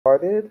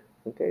started.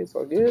 Okay, it's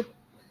all good.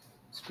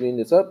 Screen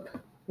is up.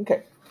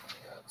 Okay.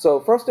 So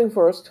first thing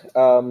first,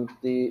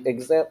 the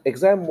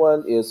exam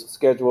one is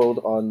scheduled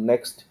on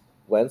next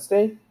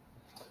Wednesday.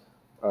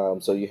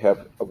 So you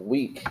have a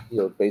week,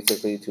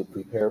 basically to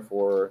prepare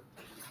for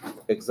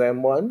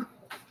exam one.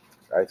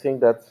 I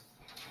think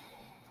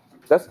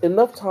that's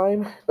enough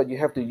time, but you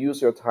have to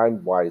use your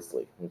time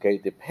wisely. Okay,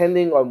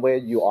 depending on where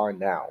you are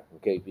now.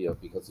 Okay,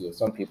 because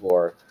some people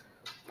are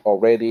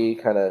already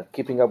kind of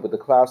keeping up with the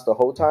class the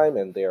whole time,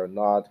 and they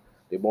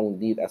won't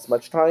need as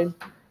much time.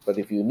 But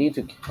if you need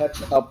to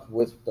catch up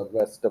with the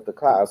rest of the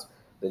class,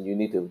 then you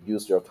need to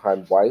use your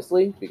time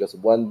wisely because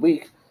 1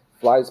 week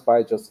flies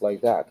by just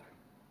like that.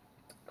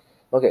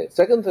 Okay,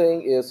 second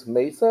thing is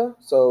Mesa.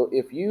 So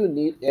if you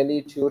need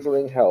any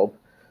tutoring help,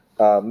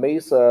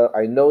 Mesa,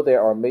 I know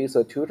there are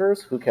Mesa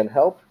tutors who can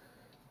help,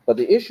 but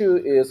the issue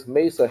is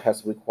Mesa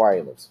has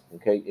requirements.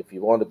 Okay, if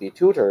you want to be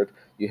tutored,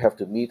 you have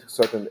to meet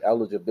certain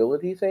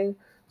eligibility thing.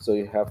 So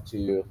you have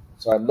to.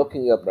 So I'm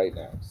looking up right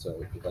now.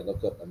 So if I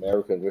look up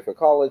American River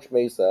College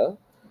Mesa,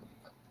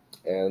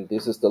 and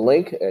this is the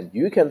link, and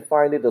you can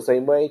find it the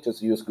same way.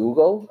 Just use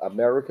Google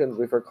American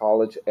River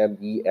College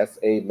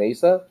MESA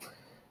Mesa,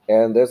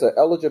 and there's an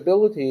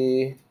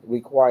eligibility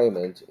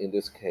requirement in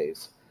this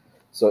case.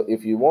 So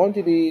if you want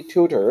to be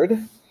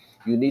tutored,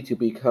 you need to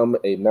become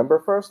a member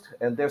first,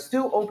 and they're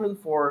still open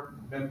for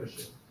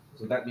membership.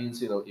 So that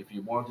means, if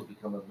you want to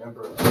become a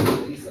member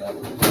of Mesa,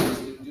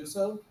 you can do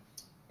so.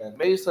 And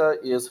Mesa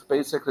is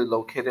basically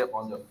located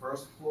on the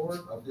first floor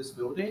of this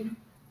building.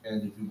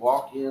 And if you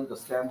walk in the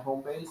STEM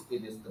home base,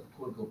 it is the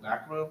political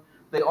back room.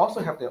 They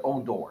also have their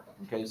own door.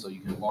 Okay, so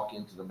you can walk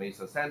into the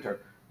Mesa Center,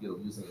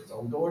 using its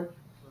own door.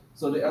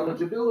 So the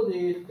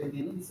eligibility, they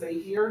didn't say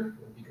here,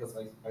 because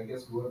I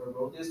guess whoever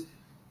wrote this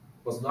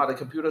was not a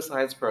computer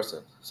science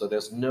person. So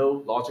there's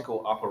no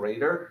logical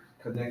operator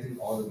connecting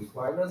all the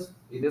requirements.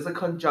 It is a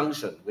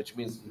conjunction, which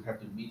means you have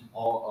to meet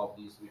all of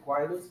these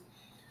requirements.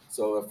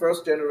 So a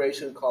first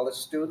generation college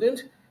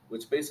student,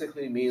 which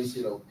basically means,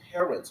 your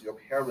parents,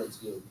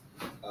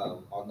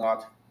 are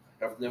not,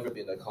 have never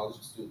been a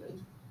college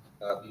student,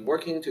 be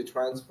working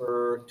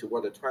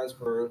toward a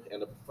transfer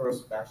and a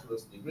first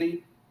bachelor's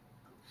degree.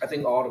 I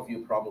think all of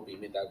you probably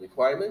meet that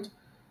requirement.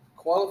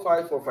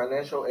 Qualify for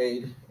financial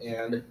aid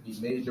and be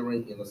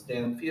majoring in a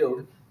STEM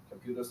field.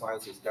 Computer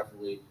science is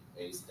definitely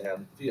a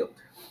STEM field.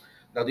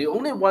 Now, the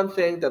only one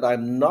thing that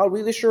I'm not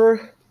really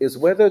sure is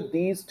whether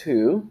these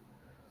two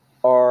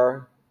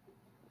are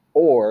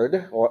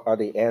ORed or are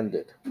they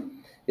ended.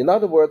 In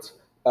other words,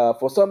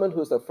 for someone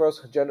who's a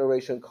first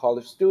generation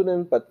college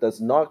student but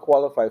does not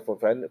qualify for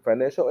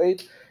financial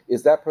aid,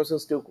 is that person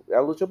still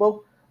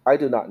eligible? I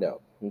do not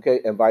know.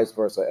 Okay, and vice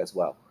versa as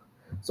well.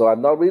 So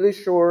I'm not really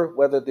sure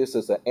whether this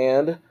is an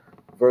and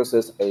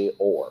versus a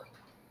or.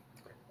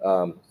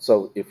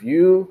 So if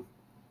you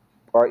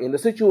are in the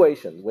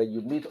situation where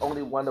you meet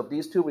only one of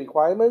these two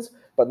requirements,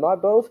 but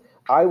not both,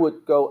 I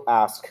would go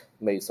ask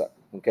Mesa.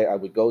 Okay, I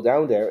would go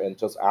down there and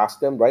just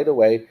ask them right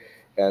away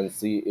and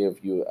see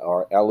if you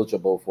are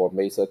eligible for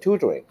Mesa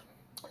tutoring.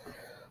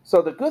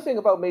 So the good thing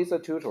about Mesa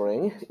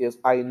tutoring is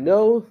I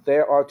know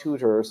there are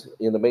tutors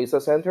in the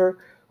Mesa Center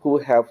who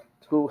have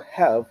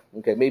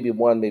okay, maybe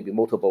one, maybe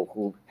multiple,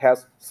 who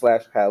have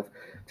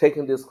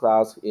taken this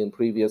class in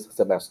previous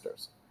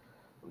semesters.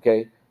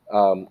 Okay,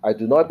 I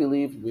do not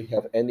believe we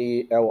have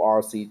any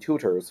LRC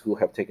tutors who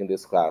have taken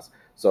this class,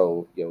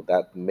 so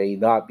that may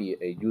not be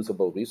a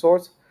usable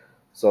resource.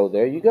 So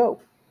there you go.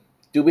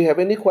 Do we have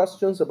any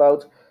questions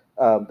about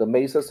the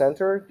Mesa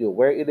Center?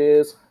 Where it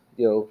is?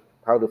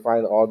 How to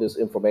find all this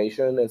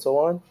information and so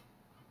on?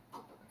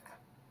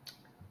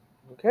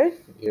 Okay,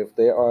 if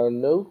there are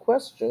no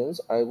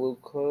questions, I will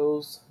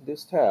close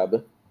this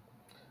tab.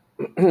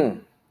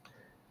 And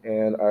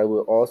I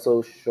will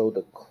also show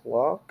the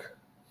clock.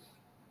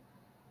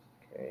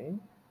 Okay.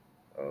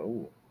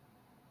 Oh,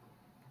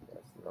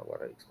 that's not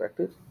what I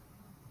expected.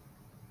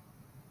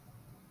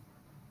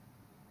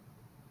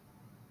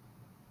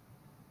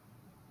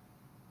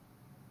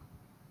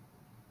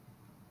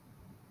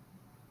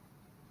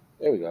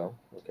 There we go.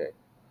 Okay.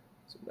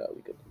 So now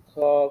we get the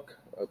clock.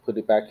 I'll put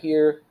it back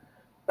here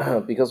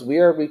because we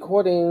are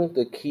recording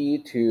the key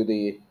to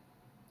the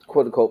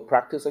quote unquote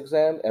practice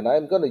exam, and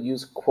I'm going to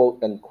use quote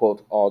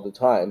unquote all the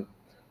time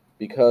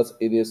because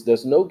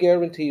there's no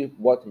guarantee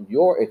what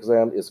your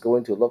exam is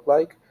going to look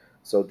like.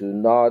 So do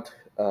not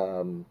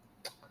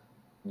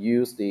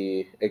use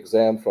the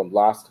exam from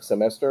last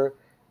semester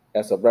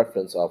as a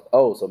reference of,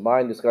 oh, so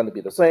mine is going to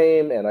be the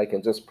same and I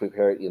can just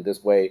prepare it in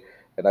this way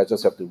and I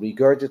just have to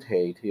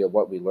regurgitate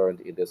what we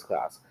learned in this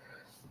class.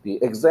 The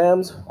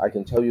exams, I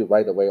can tell you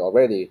right away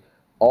already,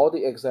 all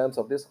the exams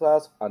of this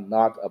class are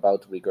not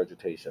about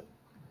regurgitation.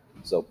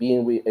 So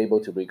being able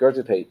to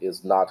regurgitate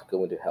is not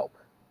going to help.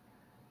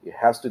 It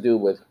has to do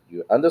with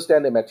you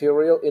understand the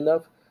material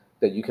enough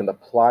that you can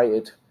apply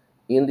it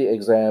in the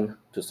exam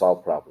to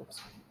solve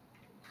problems.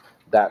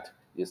 That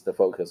is the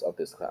focus of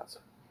this class.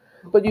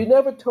 But you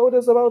never told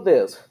us about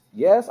this.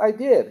 Yes, I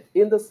did.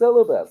 In the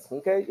syllabus,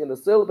 okay? In the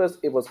syllabus,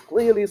 it was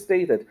clearly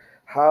stated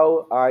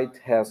how I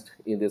test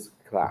in this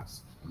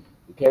class.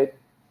 Okay.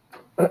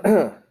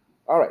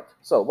 All right.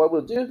 So what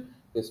we'll do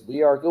is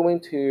we are going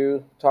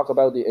to talk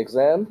about the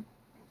exam,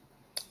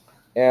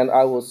 and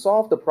I will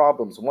solve the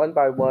problems one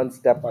by one,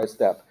 step by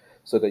step,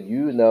 so that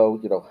you know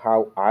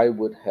how I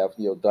would have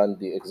done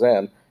the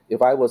exam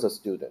if I was a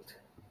student.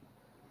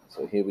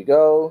 So here we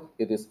go.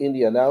 It is in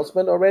the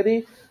announcement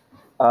already.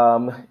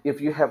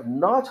 If you have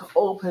not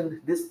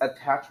opened this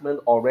attachment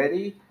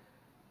already,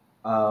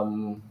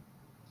 um,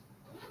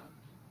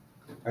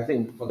 I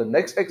think for the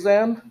next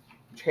exam,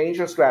 change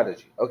your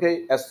strategy.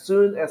 Okay, as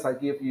soon as I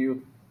give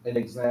you an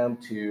exam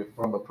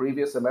from a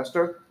previous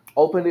semester,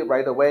 open it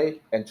right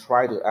away and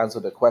try to answer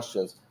the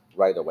questions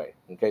right away.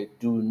 Okay,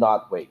 do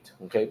not wait.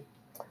 Okay,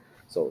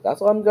 so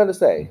that's what I'm gonna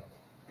say.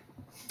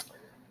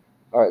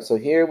 All right, so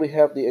here we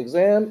have the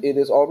exam. It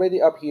is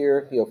already up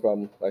here,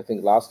 from I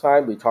think last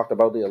time we talked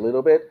about it a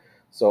little bit.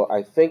 So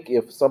I think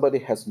if somebody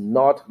has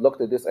not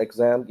looked at this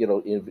exam,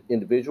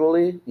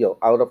 individually,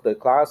 out of the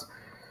class,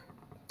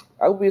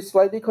 I would be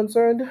slightly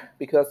concerned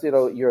because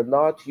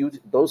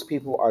those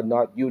people are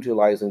not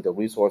utilizing the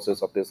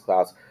resources of this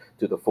class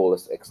to the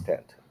fullest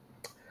extent.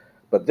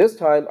 But this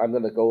time I'm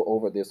going to go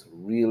over this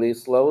really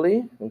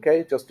slowly,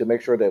 okay, just to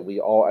make sure that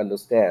we all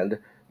understand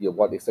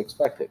what is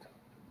expected.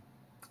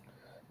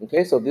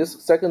 Okay, so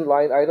this second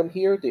line item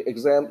here, the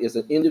exam is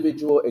an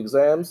individual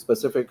exam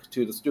specific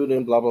to the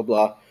student, blah blah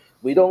blah.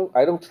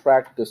 I don't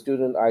track the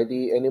student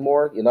ID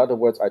anymore. In other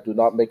words, I do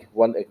not make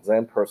one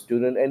exam per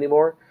student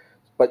anymore.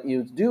 But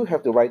you do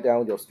have to write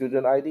down your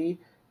student ID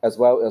as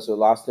well as your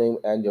last name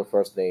and your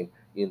first name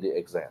in the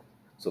exam.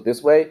 So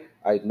this way,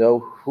 I know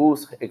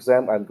whose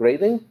exam I'm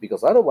grading,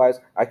 because otherwise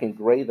I can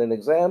grade an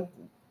exam,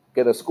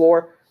 get a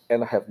score,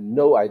 and I have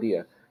no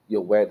idea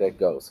where that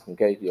goes.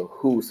 Okay,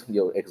 whose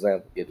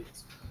exam it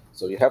is.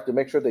 So you have to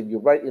make sure that you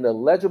write in a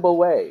legible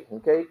way.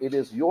 Okay, it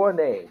is your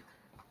name.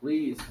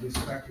 Please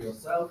respect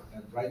yourself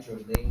and write your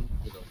name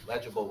in a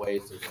legible way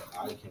so that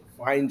I can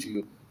find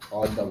you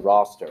on the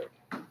roster.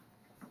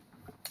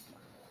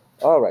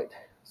 All right,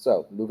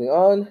 so moving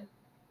on.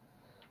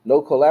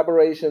 No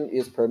collaboration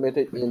is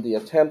permitted in the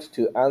attempt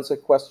to answer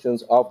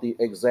questions of the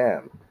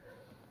exam.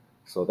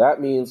 So that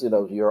means,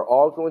 you're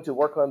all going to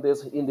work on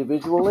this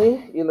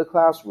individually in the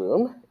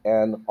classroom,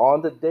 and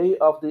on the day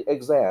of the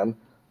exam,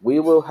 we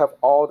will have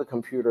all the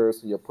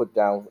computers put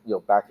down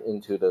back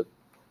into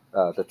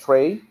the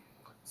tray,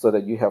 so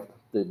that you have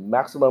the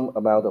maximum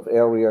amount of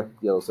area,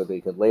 so that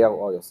you can lay out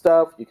all your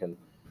stuff. You can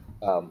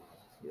um,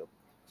 you know,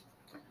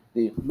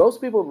 the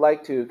most people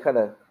like to kind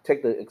of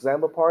take the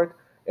exam apart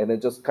and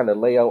then just kind of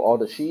lay out all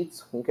the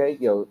sheets. Okay,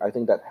 I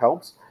think that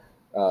helps.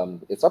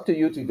 It's up to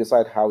you to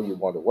decide how you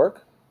want to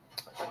work.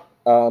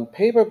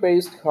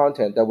 Paper-based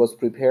content that was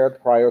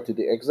prepared prior to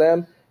the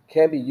exam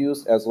can be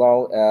used as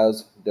long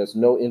as there's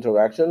no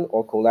interaction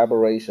or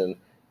collaboration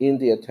in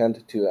the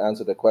attempt to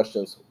answer the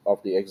questions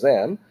of the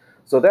exam.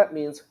 So that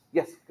means,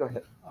 yes, go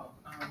ahead. Oh,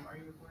 are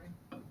you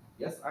recording?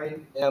 Yes, I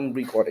am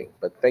recording,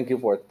 but thank you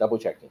for double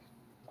checking.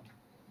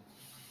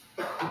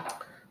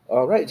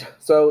 All right,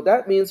 so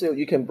that means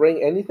you can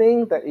bring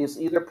anything that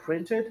is either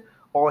printed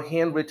or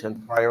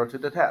handwritten prior to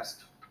the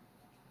test,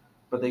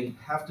 but they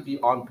have to be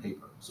on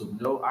paper. So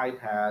no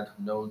iPad,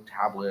 no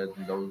tablet,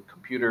 no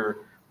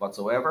computer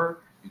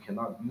whatsoever. You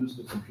cannot use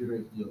the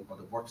computer or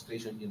the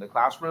workstation in the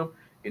classroom.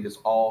 It is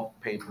all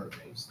paper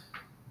based.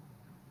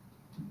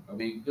 Are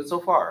we good so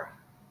far?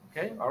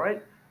 Okay, all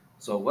right.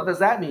 So what does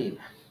that mean?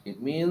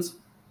 It means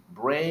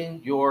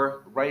bring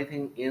your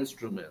writing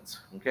instruments.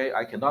 Okay,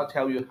 I cannot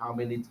tell you how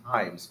many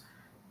times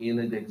in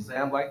an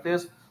exam like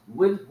this,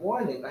 with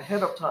warning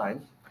ahead of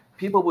time,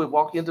 people will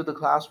walk into the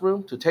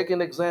classroom to take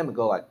an exam and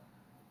go like,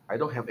 I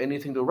don't have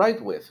anything to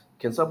write with.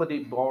 Can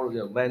somebody borrow,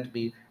 lend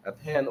me a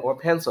pen or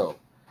pencil?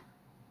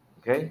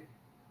 Okay,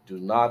 do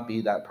not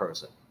be that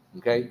person.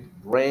 Okay,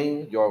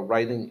 bring your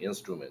writing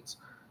instruments,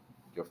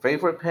 your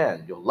favorite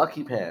pen, your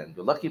lucky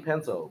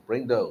pencil,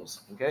 bring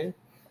those, okay?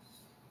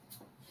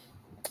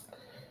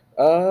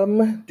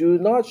 Do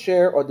not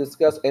share or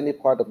discuss any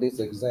part of this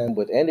exam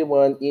with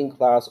anyone in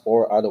class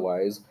or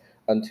otherwise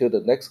until the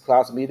next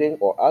class meeting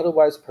or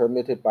otherwise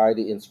permitted by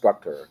the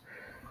instructor.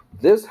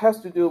 This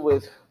has to do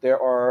with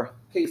there are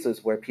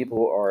cases where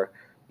people are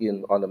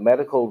in on a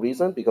medical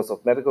reason, because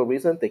of medical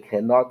reason, they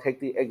cannot take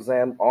the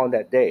exam on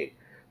that day.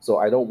 So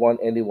I don't want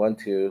anyone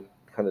to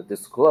kind of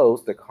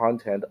disclose the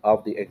content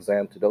of the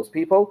exam to those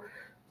people,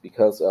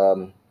 because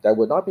that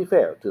would not be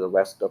fair to the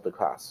rest of the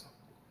class.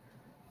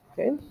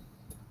 Okay.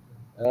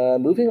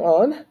 Moving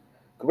on,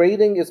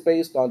 grading is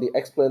based on the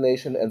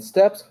explanation and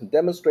steps,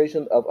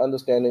 demonstration of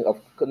understanding of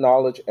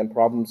knowledge and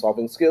problem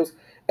solving skills,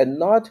 and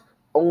not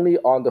only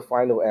on the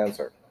final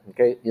answer.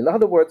 Okay, in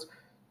other words,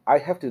 I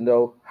have to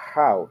know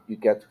how you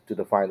get to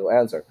the final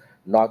answer,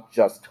 not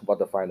just what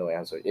the final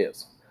answer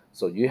is.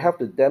 So you have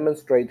to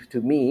demonstrate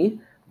to me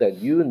that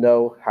you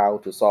know how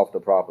to solve the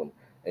problem.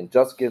 And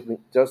just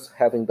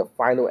having the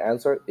final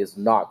answer is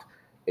not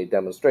a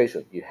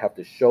demonstration. You have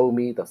to show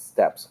me the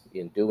steps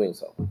in doing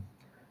so.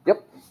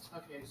 Yep.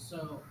 Okay,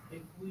 so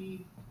if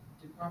we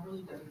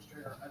properly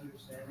demonstrate our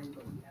understanding,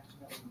 but we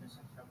accidentally miss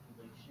a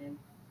calculation.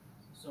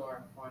 So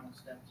our final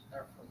steps,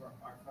 our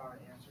final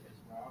answer is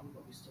wrong,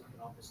 but we still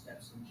get all the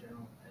steps in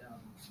general.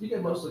 You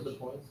get most of the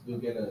points. You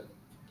get a.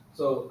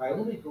 So I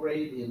only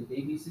grade in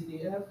A, B, C,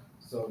 D, F.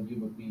 So you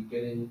would be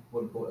getting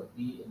quote unquote a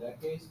B in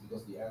that case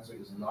because the answer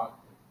is not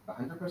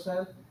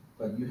 100%,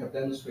 but you have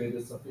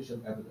demonstrated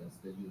sufficient evidence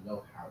that you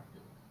know how to do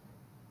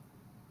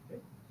it.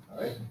 Okay.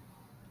 All right.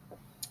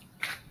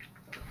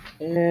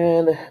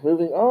 And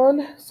moving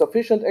on,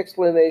 sufficient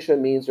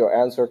explanation means your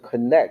answer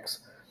connects.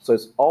 So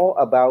it's all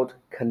about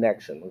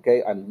connection,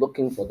 okay? I'm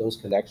looking for those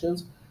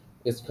connections.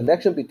 It's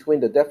connection between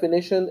the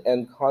definition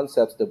and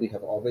concepts that we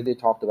have already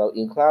talked about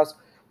in class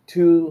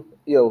to,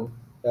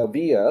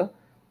 via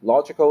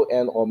logical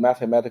and or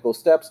mathematical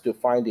steps to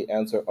find the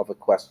answer of a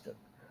question.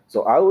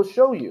 So I will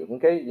show you,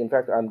 okay? In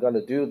fact, I'm going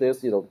to do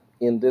this,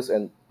 in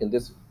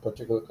this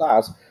particular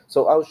class.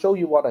 So I'll show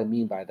you what I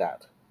mean by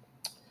that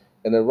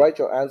and then write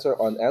your answer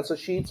on answer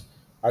sheets.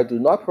 I do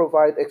not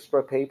provide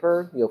extra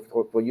paper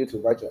for you to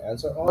write your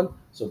answer on,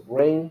 so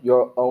bring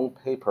your own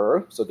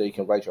paper so that you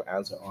can write your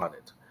answer on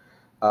it.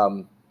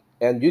 Um,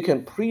 and you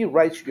can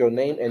pre-write your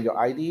name and your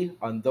ID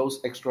on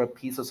those extra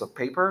pieces of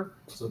paper.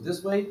 So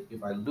this way,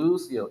 if I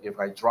lose, if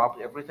I drop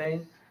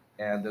everything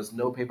and there's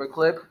no paper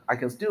clip, I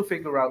can still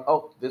figure out,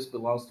 oh, this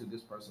belongs to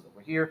this person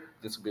over here,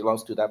 this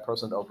belongs to that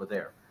person over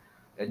there.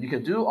 And you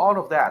can do all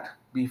of that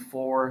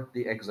before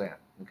the exam,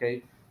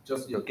 okay?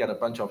 Just get a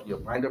bunch of your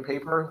binder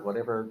paper,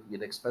 whatever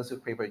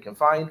inexpensive paper you can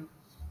find,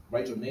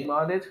 write your name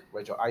on it,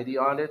 write your ID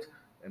on it,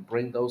 and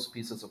bring those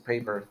pieces of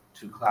paper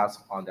to class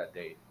on that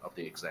day of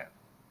the exam.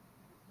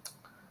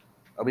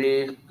 Are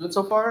we good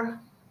so far?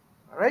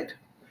 All right.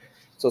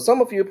 So some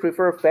of you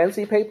prefer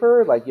fancy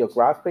paper, like your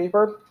graph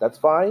paper. That's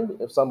fine.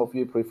 If some of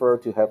you prefer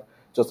to have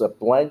just a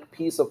blank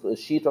piece of a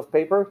sheet of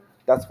paper,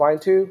 that's fine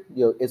too.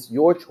 It's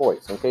your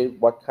choice. Okay,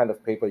 what kind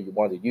of paper you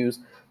want to use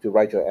to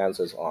write your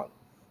answers on.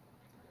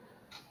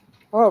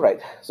 All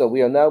right, so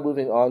we are now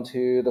moving on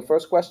to the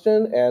first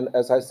question. And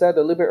as I said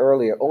a little bit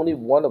earlier, only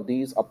one of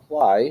these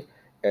apply,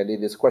 and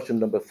it is question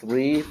number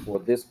 3 for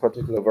this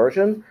particular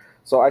version.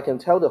 So I can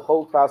tell the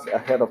whole class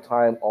ahead of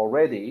time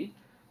already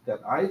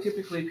that I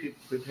typically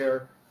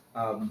prepare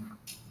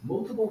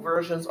multiple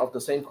versions of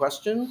the same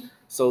question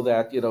so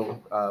that,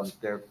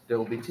 there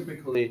will be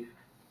typically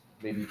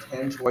maybe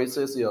 10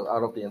 choices,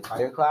 out of the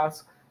entire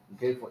class,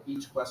 okay, for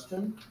each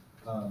question.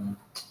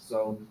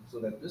 So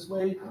that this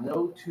way,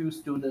 no two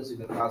students in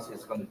the class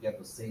is going to get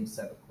the same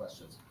set of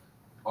questions,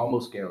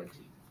 almost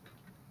guaranteed.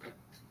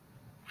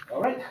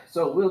 All right,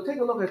 so we'll take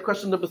a look at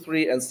question number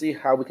 3 and see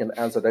how we can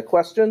answer that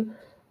question.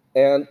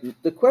 And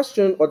the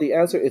question or the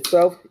answer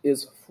itself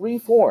is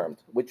free-formed,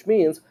 which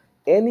means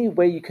any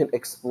way you can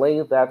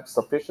explain that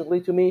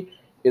sufficiently to me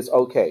is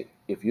okay.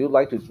 If you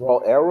like to draw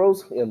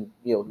arrows and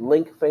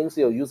link things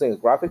using a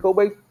graphical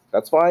way,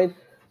 that's fine.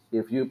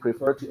 If you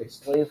prefer to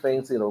explain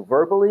things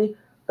verbally,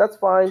 that's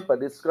fine,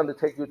 but it's going to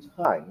take you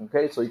time.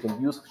 Okay, so you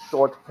can use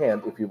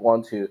shorthand if you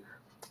want to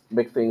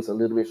make things a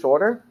little bit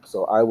shorter.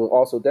 So I will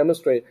also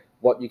demonstrate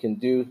what you can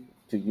do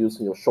to use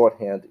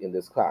shorthand in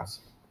this class.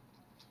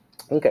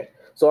 Okay,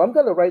 so I'm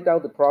going to write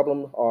down the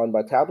problem on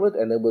my tablet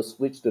and then we'll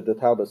switch to the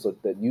tablet so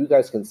that you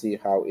guys can see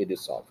how it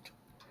is solved.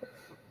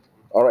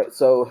 All right,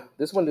 so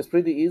this one is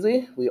pretty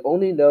easy. We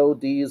only know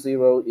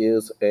D0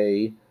 is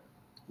a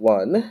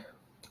 1,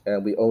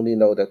 and we only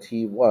know that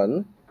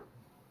T1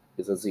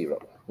 is a 0.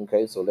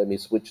 Okay, so let me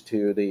switch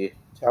to the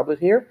tablet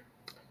here.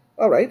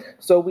 All right,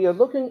 so we are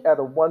looking at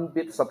a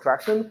 1-bit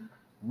subtraction.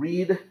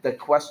 Read the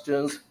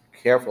questions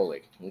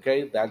carefully.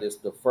 Okay, that is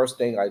the first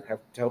thing I have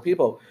to tell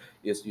people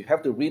is you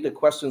have to read the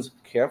questions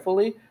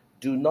carefully.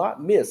 Do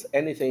not miss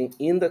anything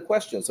in the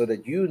question so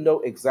that you know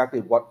exactly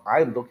what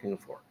I'm looking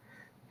for.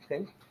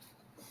 Okay.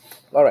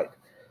 All right.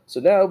 So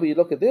now we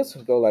look at this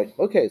and go like,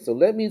 okay, so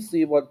let me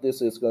see what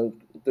this is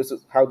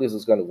how this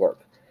is going to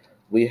work.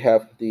 We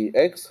have the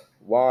X,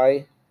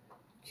 Y,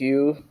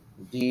 Q,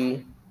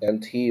 D,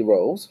 and T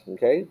rows.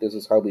 Okay, this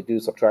is how we do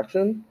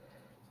subtraction.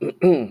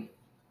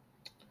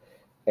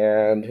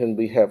 And then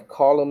we have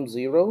column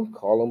 0,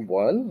 column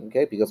 1,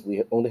 okay, because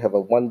we only have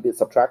a 1-bit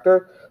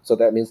subtractor, so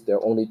that means there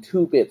are only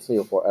 2 bits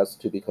for us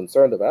to be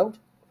concerned about.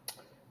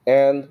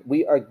 And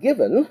we are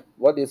given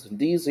what is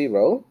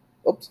D0.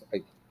 Oops,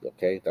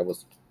 okay,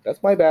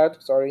 that's my bad,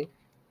 sorry.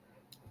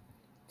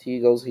 T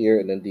goes here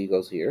and then D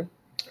goes here.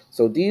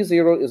 So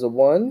D0 is a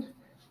 1,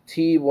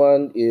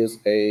 T1 is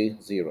a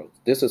 0.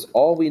 This is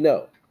all we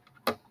know.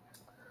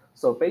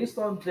 So based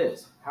on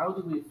this, how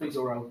do we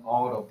figure out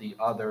all of the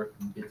other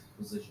bit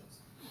positions?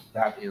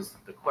 That is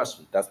the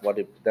question. That's what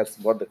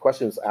the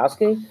question is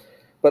asking.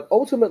 But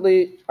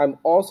ultimately, I'm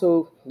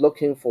also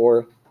looking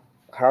for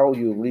how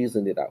you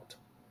reason it out.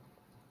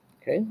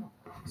 Okay,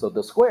 so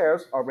the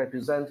squares are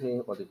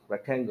representing, or the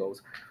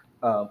rectangles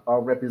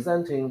are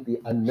representing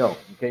the unknown.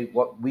 Okay,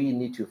 what we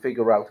need to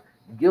figure out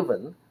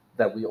given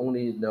that we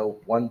only know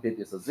 1 bit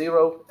is a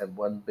 0 and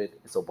 1 bit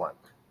is a 1.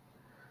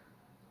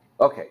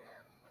 Okay,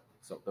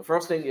 so the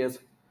first thing is,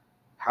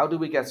 how do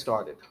we get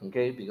started?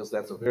 Okay, because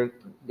that's a very,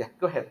 yeah,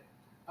 go ahead.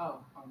 Oh,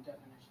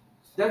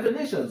 Definitions.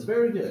 Definitions,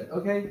 very good.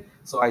 Okay.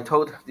 So I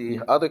told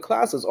the other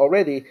classes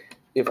already,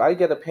 if I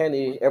get a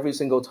penny every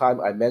single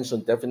time I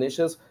mention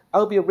definitions,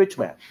 I'll be a rich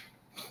man.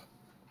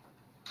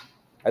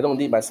 I don't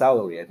need my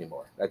salary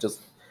anymore. I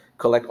just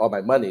collect all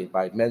my money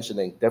by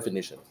mentioning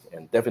definition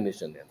and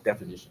definition and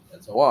definition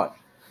and so on.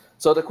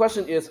 So the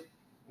question is,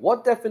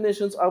 what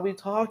definitions are we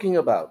talking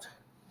about?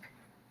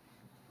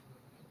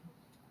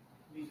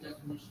 These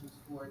definitions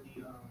for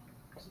the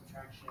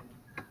subtraction.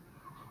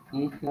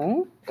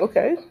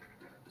 Okay.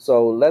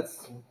 So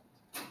let's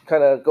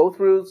kind of go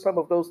through some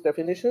of those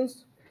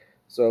definitions.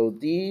 So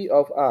d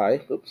of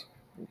I, oops,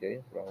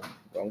 okay,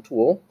 wrong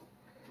tool.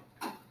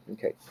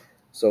 Okay.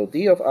 So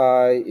d of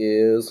I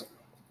is,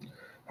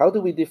 how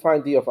do we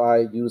define d of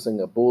I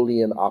using a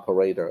Boolean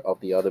operator of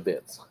the other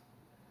bits?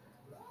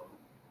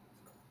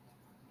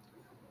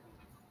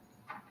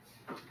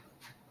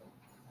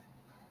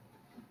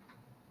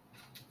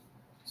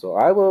 So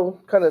I will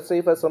kind of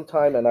save us some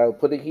time and I'll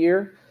put it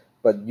here,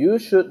 but you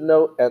should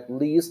know at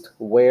least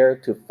where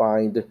to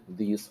find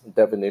these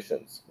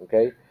definitions,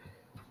 okay?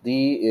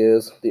 D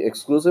is the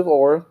exclusive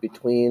OR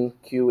between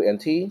Q and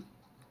T.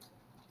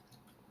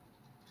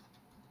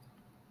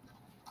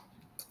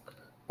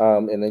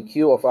 And then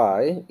Q of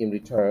I in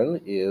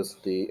return is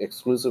the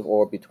exclusive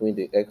OR between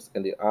the X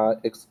and the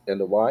X and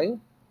the Y.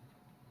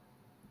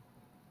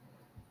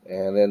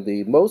 And then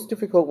the most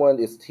difficult one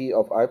is T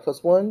of I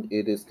plus 1.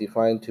 It is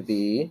defined to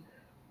be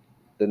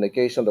the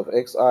negation of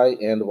xi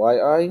and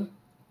yi,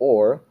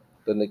 or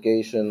the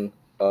negation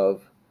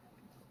of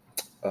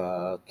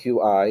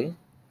qi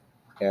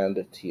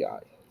and ti.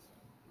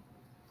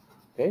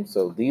 Okay,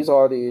 so these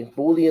are the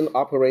Boolean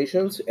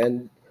operations,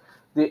 and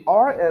the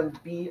R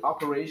and B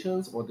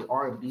operations, or the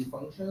R and B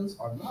functions,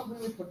 are not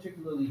really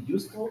particularly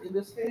useful in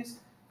this case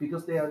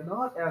because they are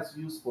not as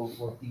useful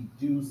for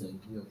deducing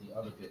the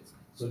other bits.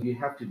 So you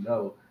have to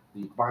know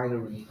the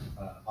binary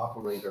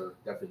operator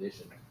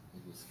definition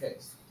in this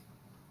case.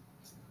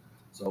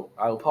 So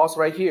I'll pause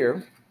right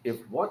here. If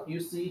what you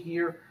see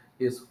here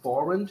is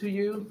foreign to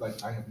you,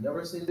 like I have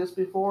never seen this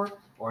before,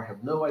 or I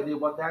have no idea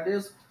what that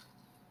is,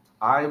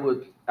 I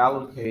would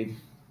allocate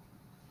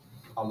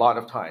a lot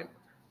of time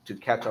to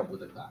catch up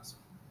with the class.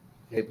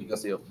 Okay,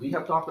 because we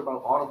have talked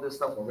about all of this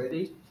stuff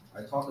already.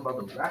 I talked about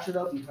the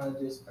rationale behind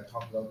this. I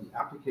talked about the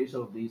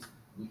application of these.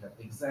 We have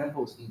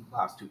examples in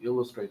class to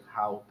illustrate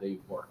how they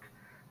work.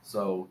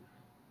 So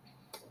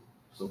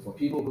for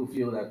people who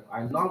feel that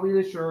I'm not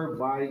really sure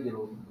why,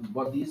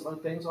 what these other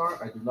things are,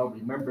 I do not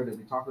remember that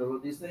we talked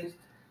about these things,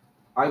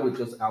 I would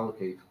just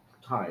allocate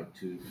time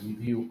to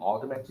review all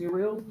the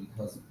material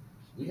because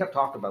we have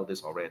talked about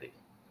this already.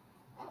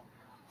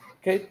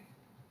 Okay,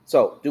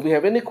 so do we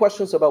have any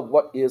questions about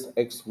what is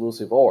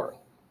exclusive OR?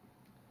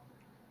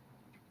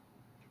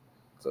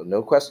 So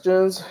no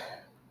questions,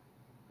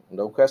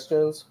 no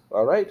questions.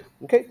 All right,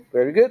 okay,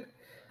 very good.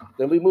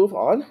 Then we move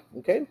on,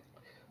 okay?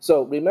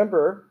 So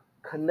remember,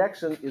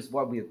 connection is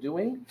what we are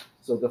doing.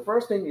 So the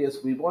first thing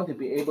is we want to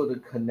be able to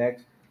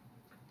connect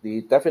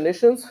the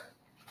definitions,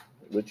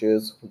 which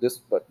is this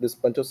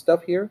bunch of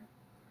stuff here.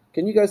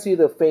 Can you guys see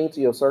the faint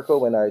circle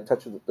when I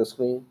touch the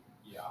screen?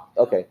 Yeah.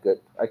 Okay,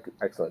 good.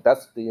 Excellent.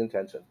 That's the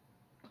intention.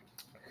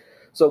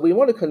 So we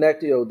want to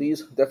connect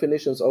these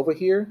definitions over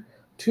here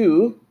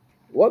to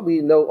what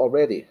we know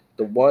already,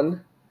 the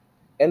 1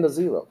 and the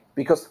 0.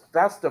 Because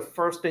that's the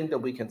first thing that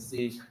we can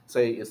say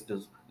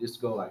is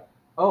go like,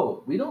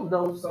 oh, we don't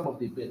know some of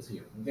the bits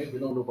here. Okay, we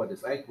don't know what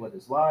is x, what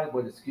is y,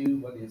 what is q,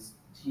 what is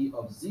t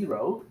of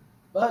 0,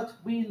 but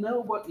we know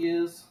what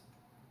is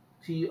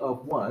t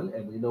of 1,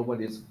 and we know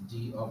what is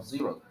d of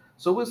 0.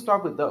 So we'll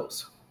start with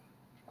those.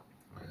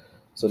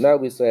 So now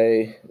we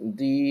say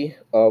d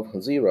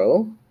of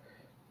 0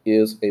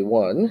 is a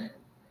 1,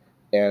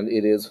 and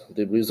it is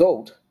the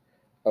result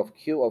of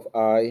q of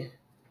I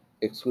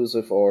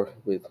exclusive OR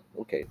with,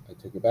 okay, I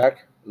take it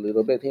back a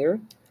little bit here.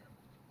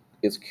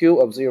 It's q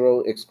of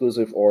 0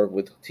 exclusive OR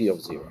with t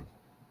of 0.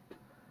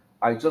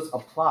 I just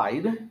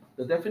applied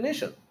the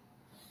definition.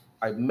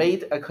 I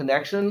made a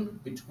connection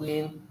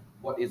between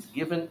what is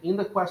given in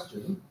the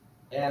question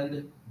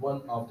and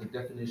one of the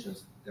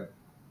definitions that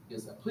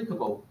is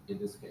applicable in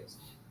this case.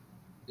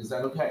 Is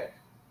that okay?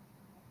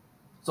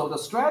 So the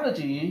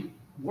strategy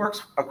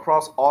works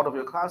across all of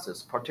your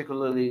classes,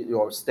 particularly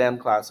your STEM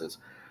classes.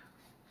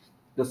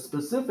 The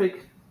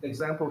specific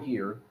example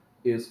here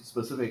is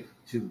specific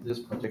to this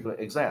particular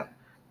exam,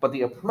 but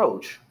the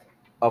approach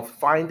of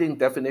finding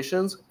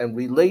definitions and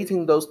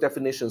relating those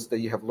definitions that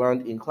you have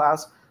learned in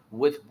class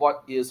with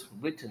what is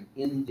written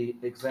in the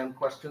exam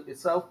question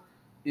itself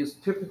is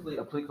typically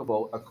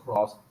applicable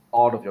across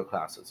all of your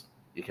classes.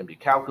 It can be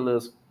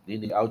calculus,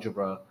 linear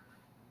algebra,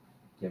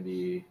 it can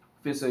be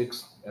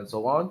physics, and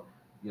so on.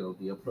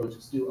 The approach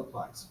still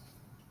applies.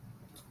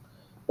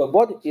 But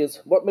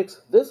what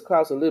makes this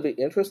class a little bit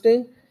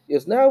interesting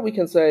is now we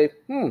can say,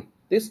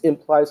 this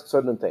implies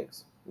certain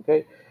things.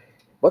 Okay,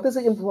 what does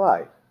it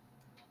imply?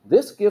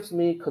 This gives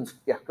me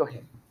yeah. Go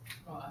ahead.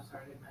 Oh, I'm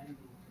sorry. I didn't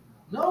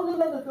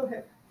No. Go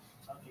ahead.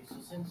 Okay, so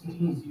since d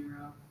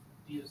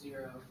of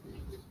 0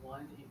 equals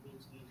 1, it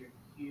means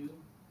Q?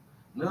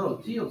 No,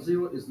 t of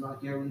 0 is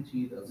not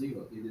guaranteed a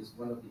 0. It is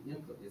one of the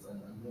input. It's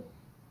an unknown.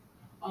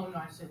 Oh no,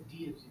 I said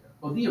D of 0.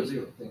 Oh, d of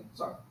 0 thing.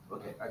 Sorry.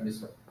 Okay, I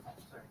missed it.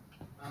 Sorry.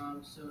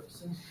 So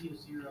since D of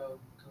 0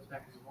 comes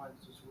back as 1,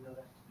 so we know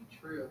that to be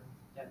true,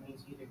 that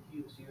means either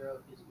Q of 0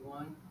 is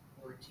 1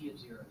 or T of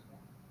 0 is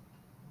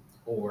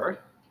 1.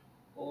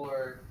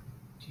 Or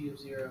T of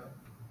 0.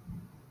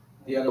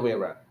 The other way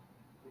around.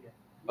 Okay.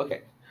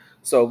 Okay.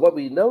 So what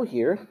we know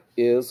here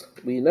is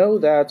we know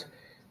that,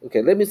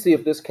 okay, let me see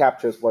if this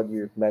captures what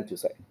you meant to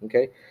say.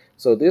 Okay.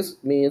 So this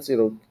means,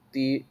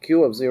 the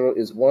Q of 0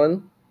 is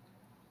 1.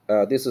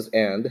 This is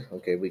AND.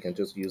 Okay, we can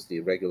just use the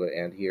regular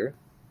AND here.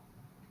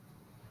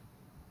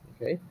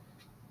 Okay.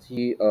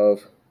 T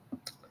of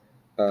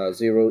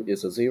 0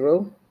 is a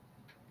 0,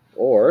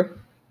 or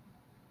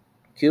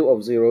Q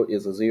of 0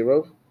 is a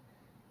 0,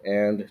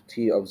 and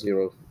T of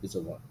 0 is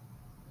a 1.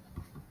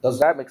 Does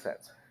that make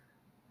sense?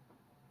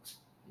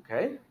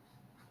 Okay.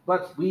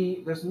 But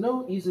there's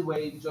no easy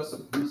way just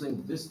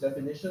using this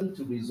definition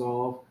to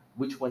resolve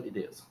which one it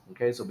is.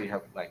 Okay, so we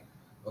have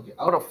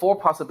out of 4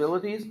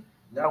 possibilities,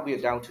 now we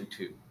are down to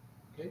 2.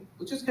 Okay,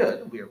 which is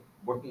good. We are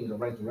working in the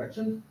right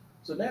direction.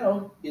 So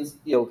now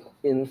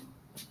in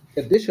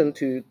addition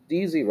to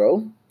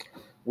D0,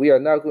 we are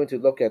now going to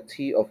look at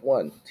T of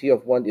 1. T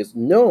of 1 is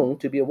known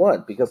to be a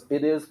 1 because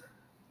it is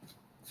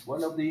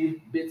one of the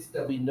bits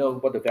that we know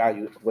what the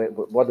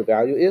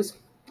value is.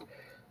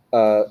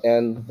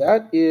 And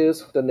that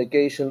is the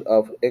negation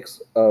of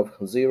x of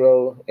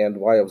 0 and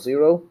y of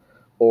 0,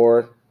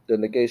 or the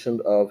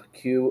negation of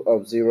q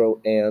of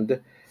 0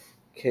 and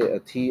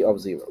t of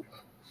 0.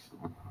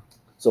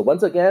 So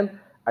once again,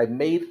 I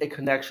made a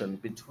connection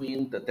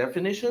between the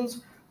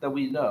definitions that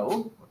we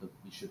know, or that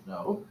we should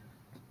know,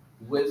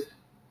 with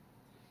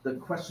the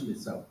question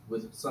itself,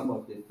 with some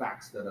of the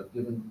facts that are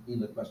given in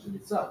the question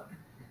itself.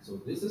 So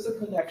this is a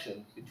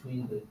connection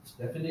between the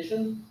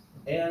definition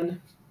and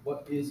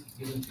what is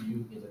given to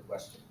you in the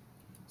question.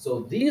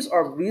 So these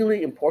are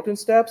really important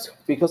steps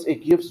because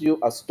it gives you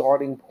a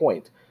starting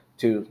point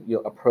to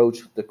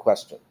approach the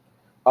question.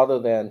 Other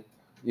than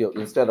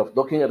instead of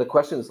looking at the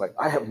question, it's like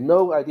I have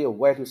no idea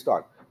where to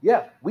start.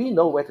 Yeah, we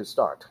know where to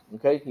start.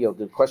 Okay,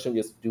 the question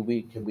is, can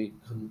we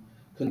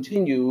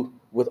continue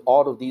with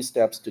all of these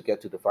steps to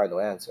get to the final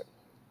answer?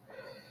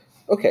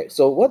 Okay,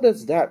 so what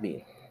does that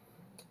mean?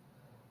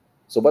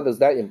 So what does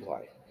that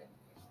imply?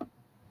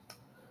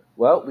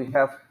 Well, we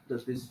have the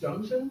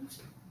disjunction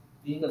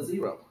being a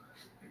 0.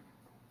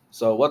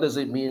 So what does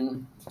it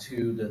mean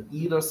to the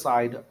either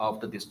side of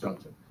the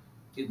disjunction?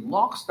 It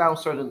locks down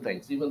certain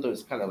things, even though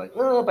it's kind of like,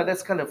 oh, but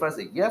that's kind of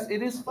fuzzy. Yes,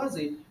 it is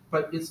fuzzy,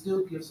 but it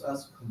still gives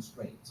us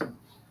constraints.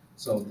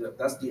 So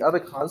that's the other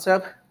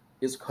concept,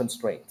 is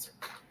constraints.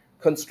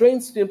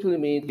 Constraints simply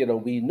mean,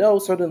 we know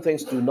certain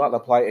things do not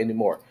apply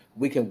anymore.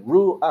 We can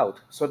rule out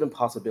certain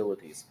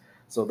possibilities.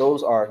 So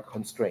those are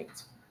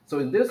constraints. So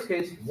in this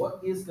case, what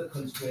is the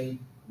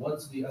constraint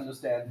once we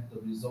understand the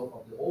result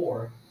of the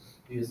OR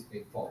is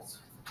a false?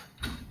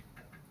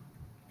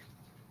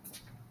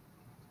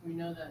 We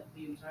know that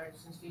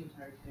since the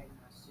entire thing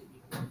has to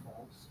equal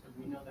false, and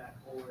we know that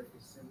OR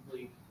is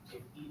simply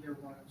if either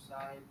one of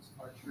sides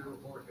are true,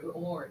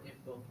 or if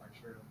both are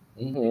true,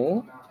 they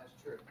come out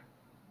as true.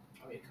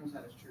 It comes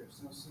out as true.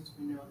 So since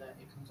we know that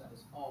it comes out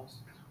as false,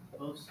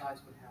 both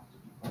sides would have to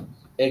be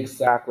false.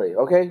 Exactly.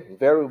 Okay.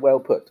 Very well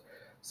put.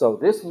 So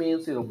this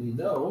means we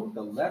know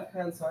the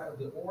left-hand side of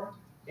the OR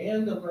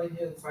and the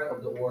right-hand side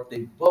of the OR,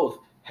 they both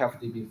have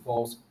to be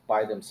false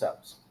by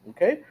themselves.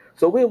 Okay.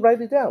 So we'll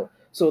write it down.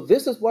 So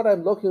this is what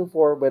I'm looking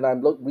for when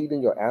I'm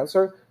reading your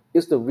answer,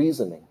 is the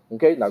reasoning.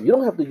 Okay. Now you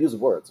don't have to use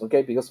words.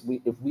 Okay, because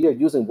if we are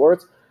using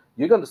words,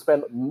 you're going to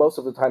spend most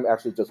of the time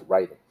actually just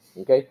writing.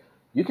 Okay.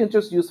 You can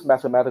just use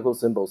mathematical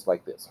symbols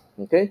like this.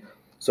 Okay.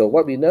 So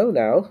what we know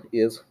now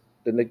is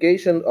the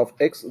negation of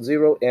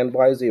x0 and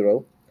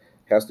y0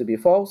 has to be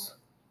false.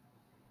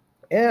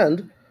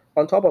 And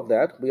on top of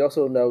that, we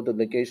also know the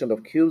negation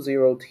of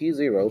q0,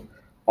 t0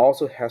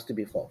 also has to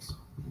be false.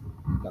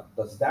 Now,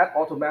 does that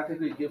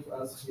automatically give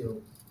us,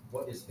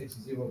 what is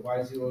x0,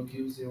 y0,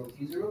 q0,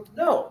 t0?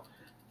 No.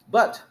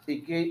 But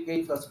it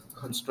gave us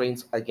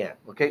constraints again.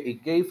 Okay,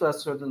 it gave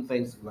us certain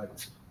things like,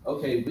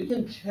 okay, we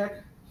can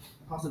check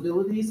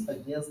possibilities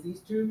against these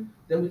two,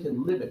 then we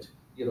can limit,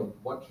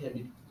 what can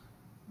be.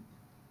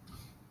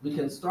 We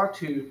can start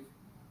to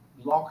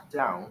lock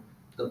down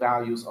the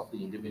values of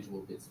the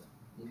individual bits.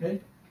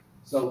 Okay,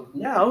 so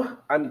now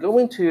I'm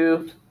going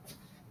to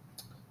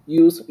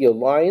use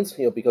lines,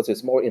 because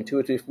it's more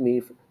intuitive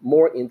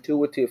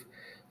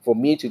for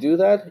me to do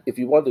that. If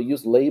you want to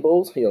use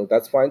labels,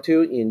 that's fine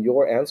too in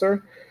your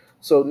answer.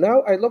 So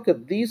now I look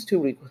at these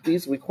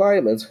these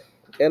requirements,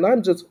 and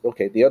I'm just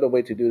okay. The other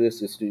way to do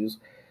this is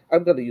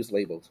I'm going to use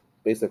labels.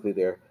 Basically,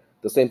 they're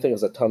the same thing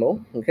as a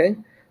tunnel. Okay,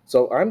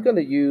 so I'm going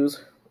to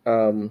use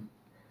A,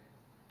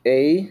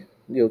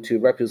 to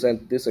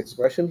represent this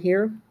expression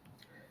here.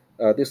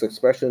 This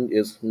expression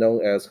is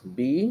known as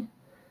B.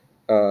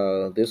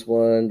 This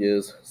one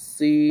is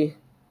C,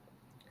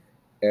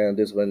 and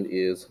this one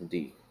is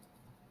D.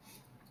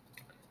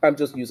 I'm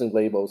just using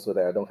labels so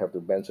that I don't have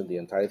to mention the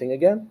entire thing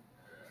again.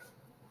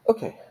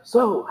 Okay,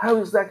 so how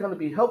is that going to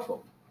be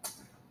helpful?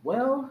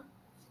 Well,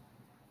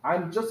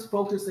 I'm just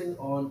focusing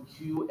on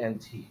Q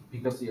and T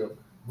because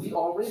we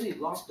already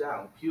locked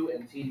down Q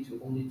and T to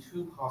only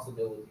two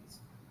possibilities.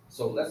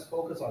 So let's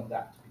focus on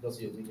that because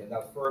we can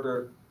now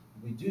further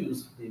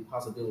reduce the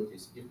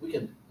possibilities.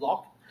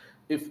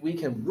 If we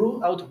can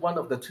rule out one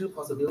of the two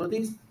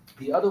possibilities,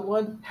 the other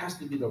one has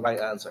to be the right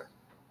answer.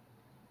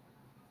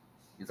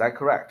 Is that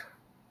correct?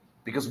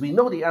 Because we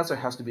know the answer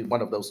has to be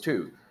one of those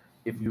two.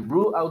 If you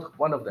rule out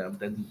one of them,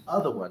 then the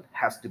other one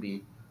has to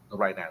be the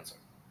right answer.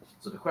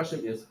 So the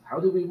question is, how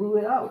do we rule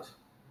it out?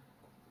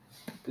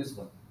 This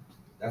one.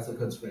 That's a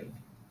constraint.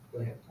 Go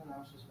ahead.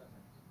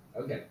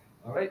 Okay.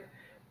 All right.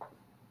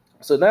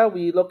 So now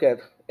we look at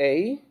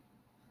A,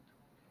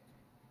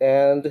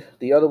 and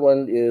the other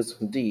one is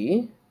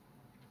D.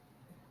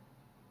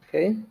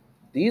 Okay.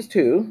 These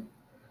two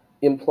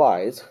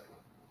implies.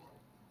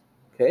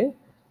 Okay.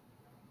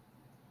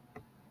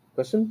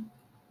 Question?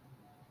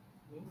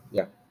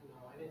 Yeah.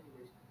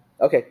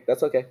 Okay,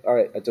 that's okay. All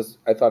right.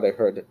 I thought I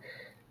heard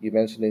you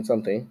mentioning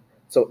something.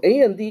 So A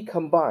and D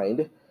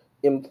combined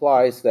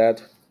implies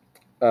that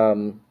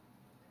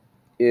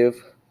if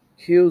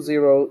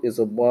Q0 is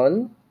a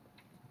 1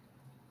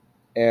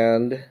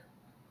 and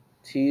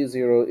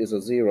T0 is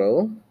a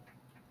 0,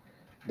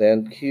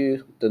 then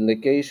the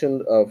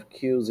negation of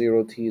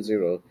Q0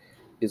 T0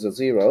 is a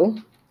 0.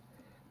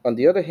 On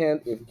the other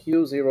hand, if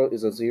Q0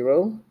 is a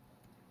 0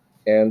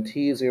 and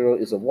T0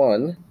 is a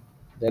 1,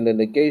 then the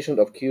negation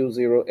of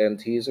Q0 and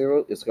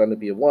T0 is going to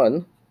be a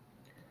 1.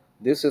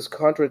 This is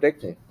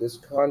contradicting. This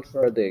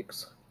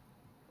contradicts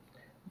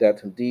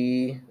that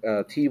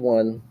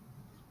T1.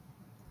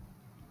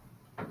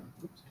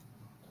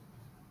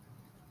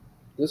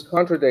 This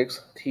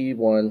contradicts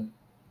T1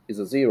 is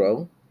a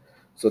 0.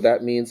 So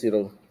that means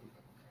it'll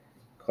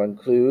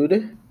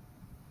conclude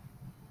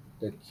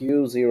that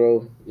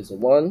Q0 is a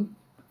 1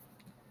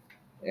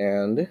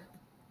 and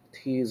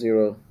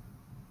T0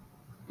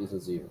 is a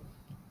 0.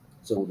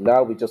 So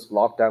now we just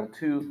lock down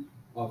two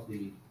of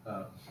the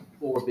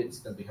 4 bits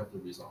that we have to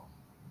resolve.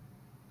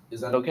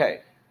 Is that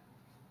okay?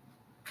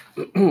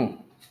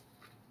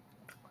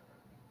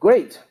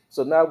 Great.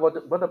 So now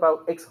what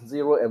about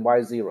x0 and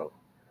y0?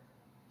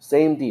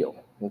 Same deal,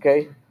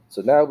 okay?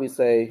 So now we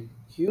say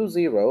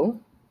Q0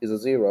 is a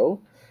 0.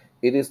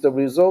 It is the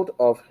result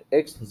of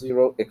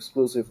x0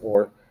 exclusive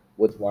OR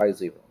with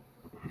y0.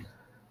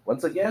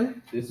 Once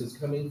again, this is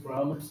coming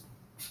from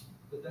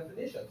the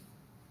definition.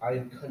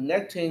 I'm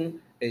connecting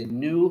a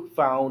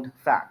newfound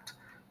fact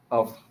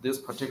of this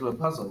particular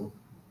puzzle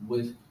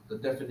with the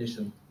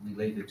definition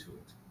related to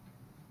it.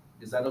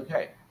 Is that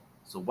okay?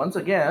 So once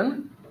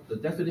again, the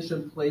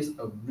definition plays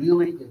a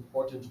really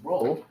important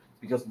role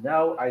because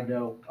now I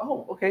know,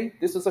 oh, okay,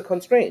 this is a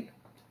constraint.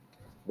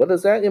 What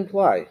does that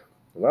imply?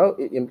 Well,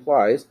 it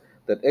implies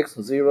that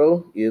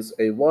x0 is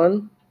a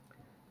 1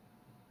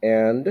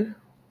 and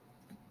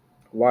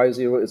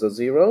y0 is a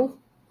 0,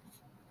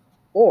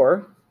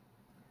 or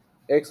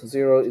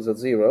x0 is a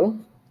 0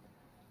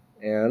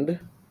 and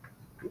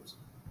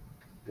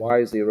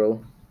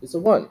y0 is a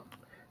 1.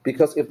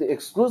 Because if the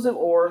exclusive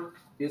OR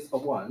is a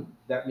 1,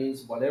 that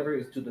means whatever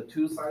is to the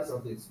two sides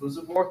of the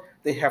exclusive OR,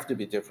 they have to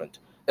be different.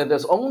 And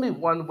there's only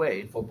one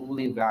way for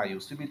Boolean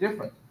values to be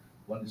different.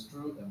 One is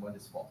true and one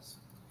is false.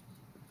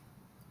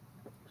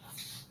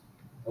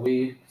 Are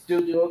we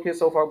still doing okay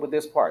so far with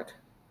this part?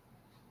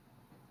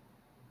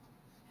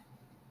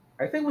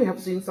 I think we have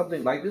seen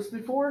something like this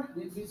before.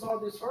 We saw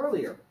this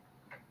earlier.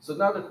 So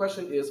now the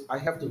question is, I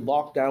have to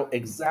lock down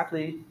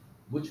exactly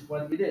which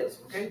one it is.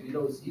 Okay, we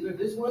know it's either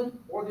this one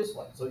or this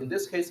one. So in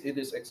this case, it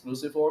is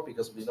exclusive OR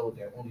because we know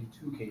there are only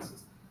two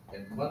cases.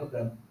 And one of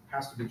them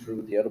has to be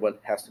true, the other one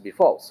has to be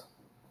false.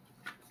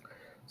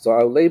 So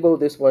I'll label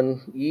this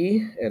one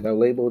E and I'll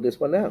label this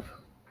one F.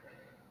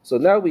 So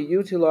now we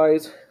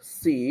utilize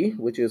C,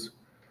 which is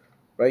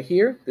right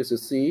here. This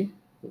is C,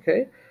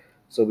 okay?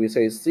 So we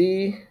say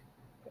C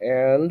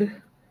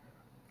and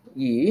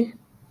E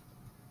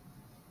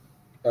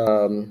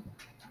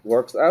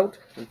works out,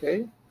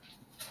 okay?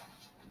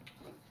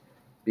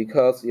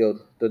 Because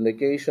the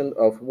negation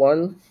of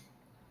 1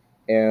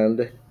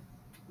 and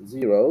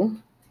 0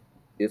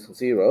 is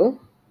 0.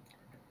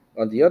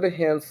 On the other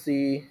hand,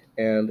 C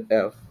and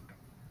F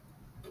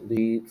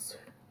leads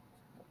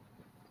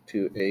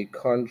to a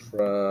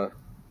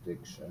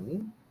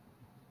contradiction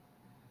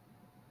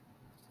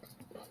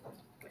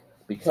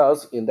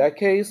because in that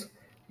case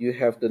you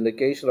have the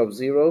negation of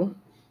 0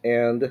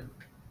 and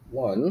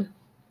 1,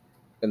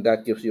 and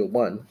that gives you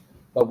 1.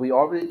 But we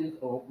already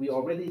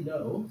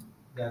know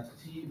that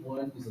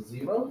T1 is a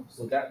 0,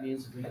 so that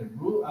means we can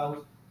rule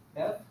out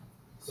F,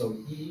 so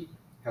E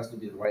has to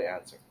be the right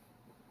answer.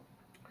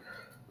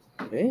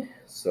 Okay,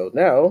 so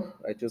now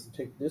I just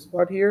take this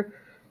part here.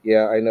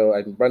 Yeah, I know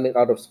I'm running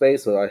out of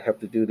space, so I have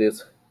to do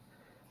this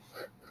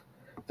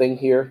thing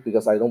here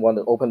because I don't want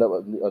to open up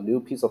a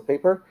new piece of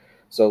paper.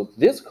 So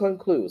this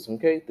concludes,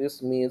 okay?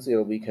 This means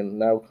we can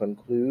now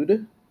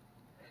conclude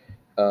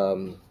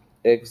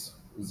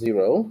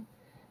x0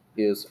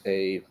 is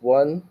a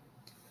 1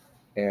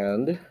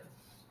 and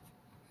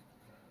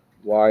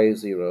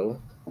y0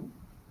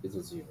 is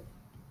a 0.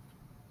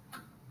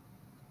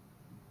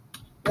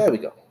 There we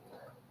go.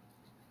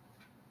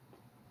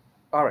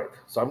 All right,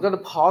 so I'm going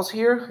to pause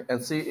here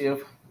and see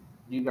if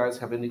you guys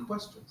have any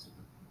questions.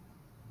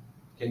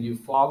 Can you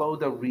follow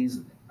the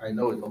reasoning? I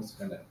know it looks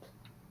kind of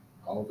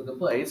all over the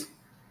place,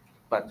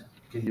 but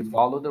can you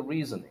follow the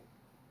reasoning?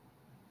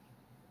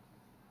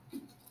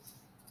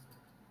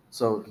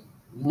 So,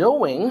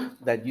 knowing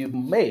that you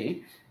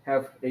may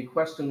have a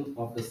question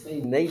of the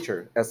same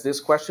nature as this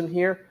question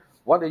here,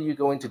 what are you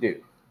going to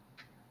do?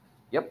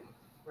 Yep.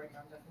 Write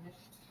down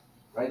definitions.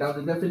 Write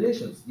down the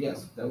definitions.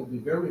 Yes, that would be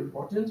very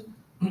important.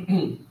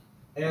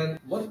 And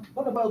what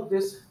about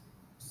this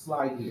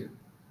slide here?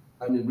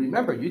 I mean,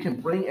 remember, you can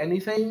bring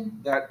anything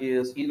that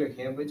is either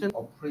handwritten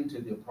or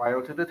printed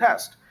prior to the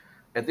test.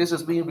 And this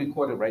is being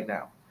recorded right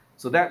now.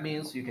 So that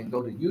means you can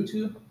go to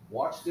YouTube,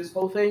 watch this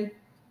whole thing,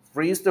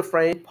 freeze the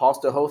frame,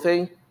 pause the whole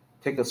thing,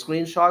 take a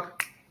screenshot,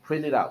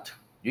 print it out.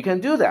 You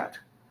can do that.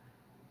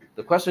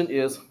 The question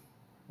is,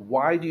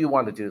 why do you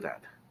want to do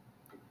that?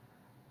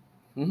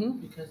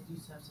 Because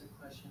these types of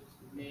questions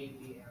may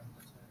be answered.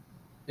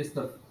 It's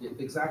the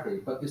exactly,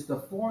 but it's the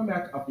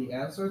format of the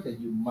answer that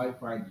you might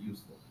find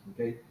useful.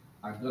 Okay,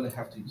 I'm going to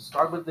have to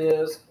start with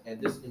this, and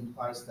this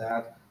implies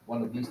that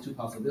one of these two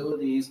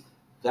possibilities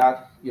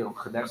that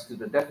connects to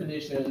the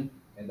definition,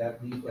 and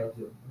that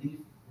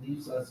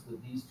leaves us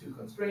with these two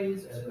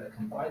constraints, and then I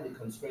combine the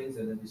constraints,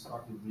 and then we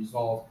start to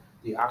resolve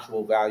the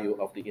actual value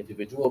of the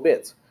individual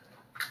bits.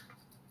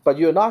 But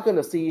you're not going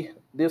to see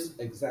this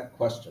exact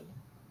question.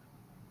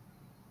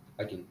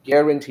 I can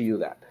guarantee you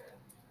that.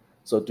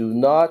 So do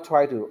not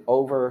try to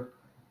over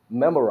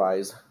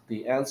memorize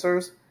the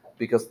answers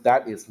because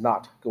that is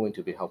not going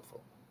to be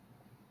helpful.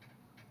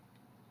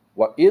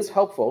 What is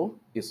helpful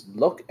is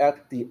look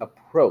at the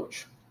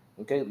approach.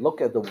 Okay, look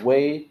at the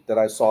way that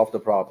I solved the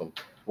problem.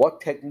 What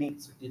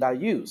techniques did I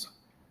use?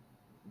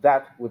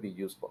 That would be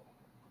useful.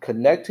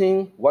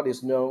 Connecting what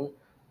is known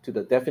to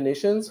the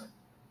definitions,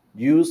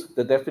 use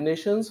the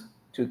definitions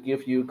to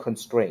give you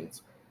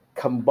constraints.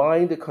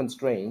 Combine the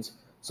constraints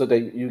so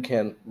that you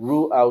can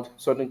rule out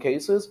certain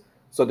cases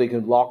so they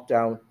can lock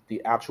down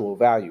the actual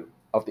value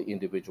of the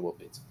individual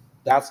bits.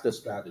 That's the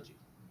strategy.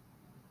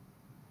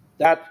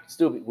 That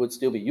would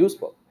still be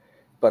useful,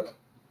 but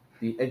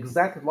the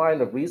exact line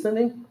of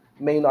reasoning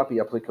may not be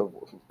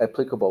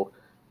applicable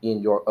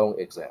in your own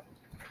exam.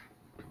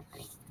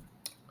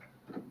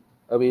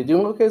 Are we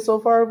doing okay so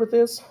far with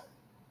this?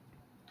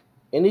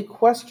 Any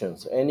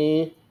questions,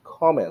 any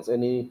comments,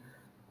 any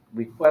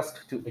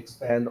request to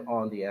expand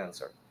on the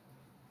answer?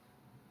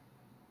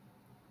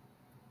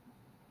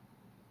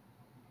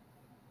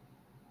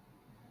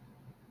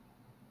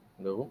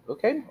 No?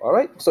 Okay, all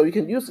right. So you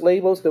can use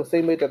labels the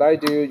same way that I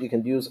do. You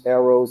can use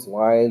arrows,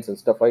 lines, and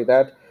stuff like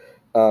that.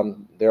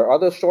 There are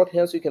other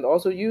shorthands you can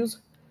also use.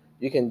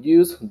 You can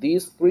use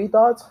these 3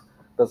 dots.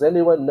 Does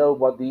anyone know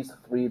what these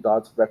 3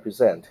 dots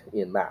represent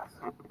in math?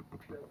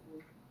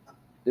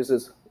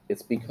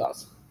 It's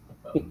because.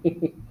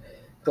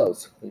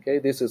 Close. Okay,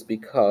 this is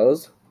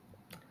because,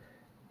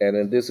 and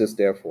then this is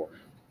therefore,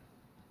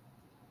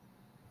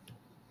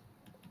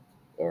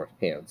 or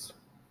hence,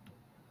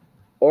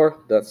 or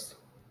that's,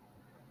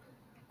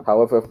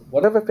 however,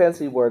 whatever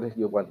fancy word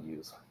you want to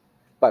use.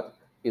 But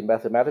in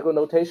mathematical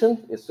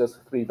notation, it's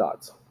just 3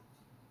 dots.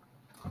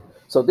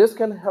 So this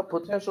can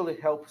potentially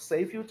help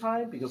save you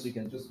time because you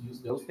can just use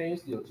those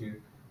things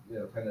to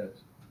kind of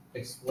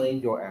explain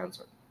your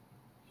answer.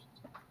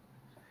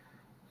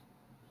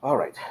 All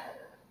right.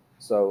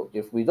 So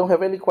if we don't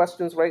have any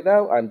questions right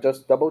now, I'm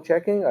just double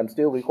checking. I'm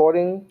still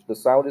recording. The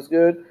sound is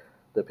good.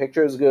 The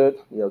picture is good.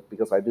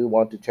 Because I do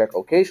want to check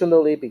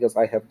occasionally because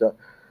I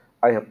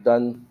have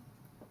done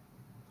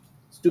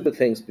stupid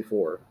things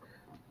before.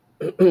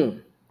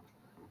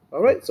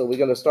 All right. So we're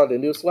gonna start a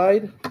new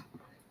slide.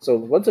 So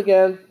once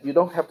again, you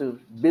don't have to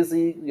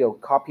busy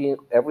copying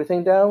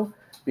everything down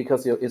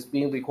because it's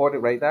being recorded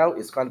right now.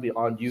 It's going to be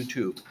on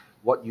YouTube.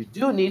 What you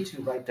do need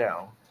to write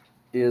down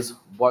is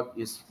what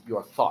is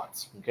your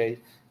thoughts. Okay,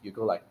 you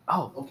go like,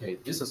 oh, okay,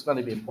 this is going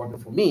to be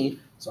important for me,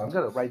 so I'm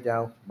going to write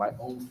down my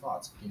own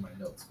thoughts in my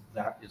notes.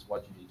 That is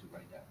what you need to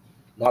write down,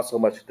 not so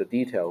much the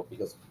detail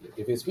because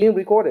if it's being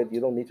recorded,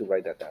 you don't need to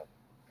write that down.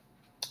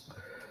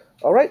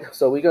 All right,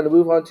 so we're going to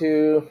move on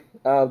to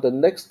the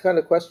next kind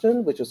of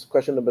question, which is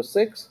question number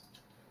 6.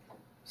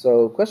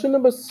 So question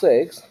number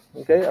 6,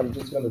 okay, I'm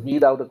just going to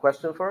read out the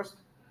question first.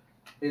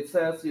 It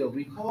says,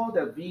 recall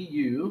that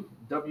VU,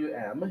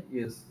 WM,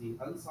 is the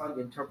unsigned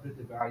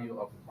interpreted value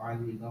of the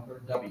binary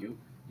number W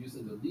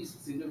using the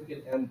least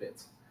significant n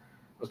bits.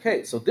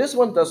 Okay, so this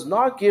one does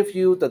not give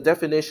you the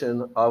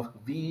definition of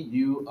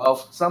VU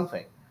of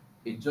something.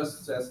 It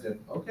just says that,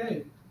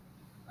 okay,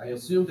 I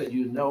assume that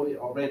you know it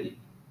already.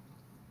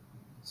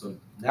 So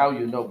now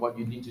you know what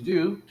you need to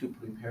do to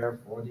prepare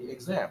for the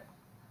exam.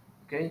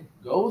 Okay,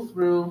 go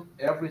through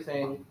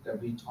everything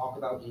that we talk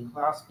about in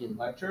class, in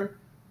lecture,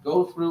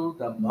 go through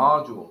the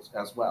modules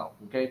as well,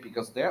 okay?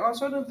 Because there are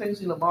certain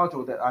things in the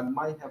module that I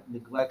might have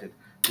neglected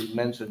to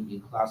mention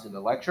in class in the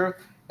lecture,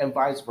 and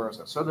vice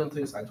versa. Certain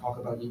things I talk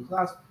about in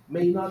class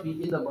may not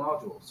be in the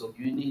module, so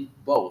you need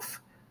both,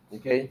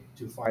 okay,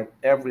 to find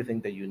everything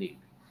that you need.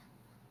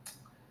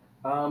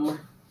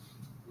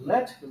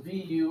 Let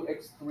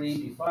VUX3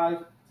 be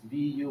 5,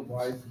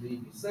 VUY3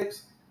 be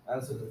 6.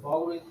 Answer the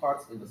following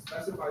parts in the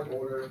specified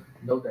order.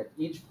 Note that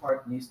each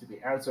part needs to be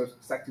answered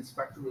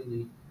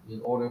satisfactorily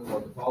in order for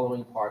the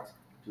following parts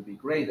to be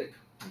graded.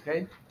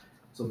 Okay?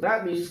 So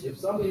that means if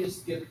somebody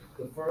skipped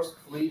the first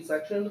 3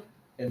 sections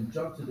and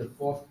jumped to the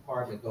 4th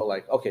part and go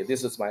like, okay,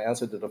 this is my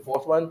answer to the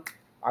 4th one,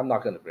 I'm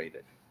not going to grade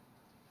it.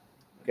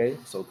 Okay,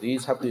 so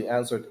these have to be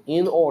answered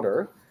in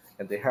order,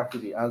 and they have to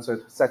be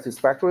answered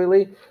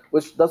satisfactorily,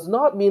 which does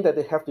not mean that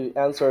they have to be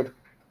answered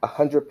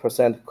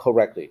 100%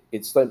 correctly.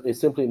 It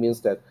simply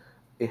means that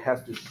it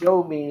has to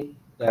show me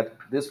that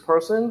this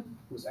person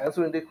who's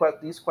answering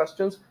these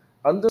questions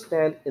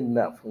understand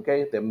enough.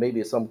 Okay, there may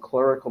be some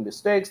clerical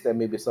mistakes, there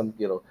may be some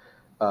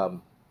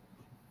um,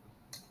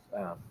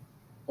 uh,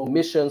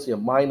 omissions,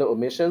 minor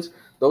omissions.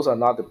 Those are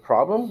not the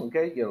problem.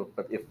 Okay,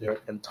 but if they're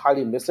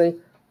entirely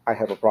missing, I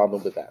have a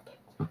problem with that.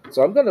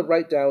 So I'm going to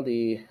write down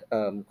the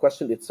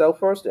question itself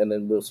first, and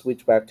then we'll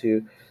switch back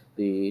to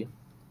the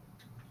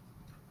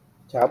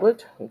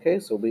tablet. Okay,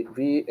 so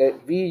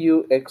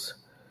VUX3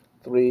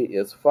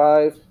 is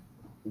 5,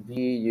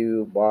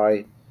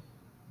 VUY3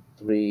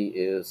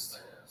 is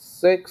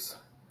 6,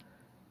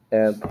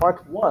 and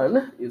part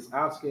 1 is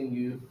asking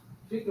you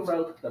figure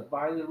out the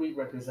binary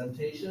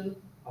representation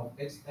of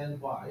x and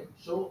y.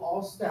 Show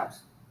all steps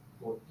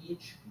for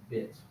each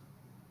bit.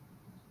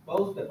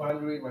 Both the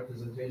binary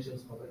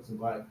representations of x and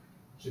y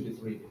should be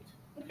 3-bit.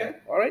 Okay,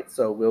 all right,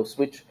 so we'll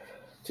switch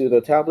to the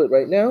tablet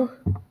right now.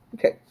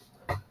 Okay,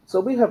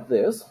 so we have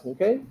this,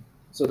 okay?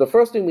 So the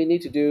first thing we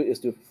need to do is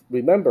to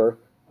remember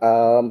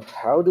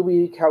how do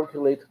we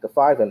calculate the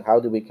 5 and how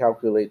do we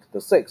calculate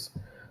the 6?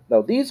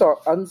 Now, these are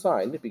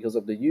unsigned because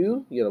of the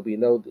U. We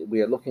know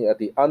we are looking at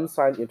the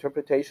unsigned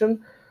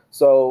interpretation.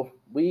 So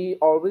we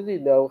already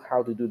know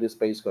how to do this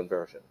base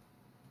conversion.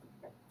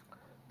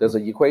 There's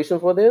an equation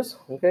for this,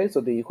 okay? So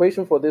the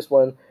equation for this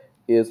one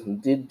is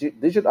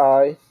digit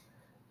I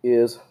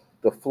is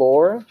the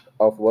floor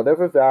of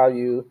whatever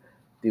value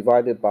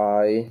divided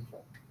by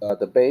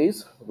the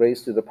base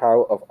raised to the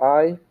power of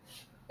I,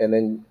 and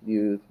then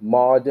you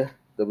mod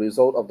the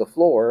result of the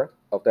floor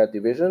of that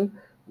division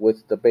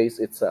with the base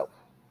itself.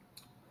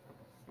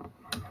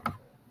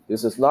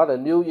 This is not a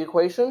new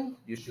equation.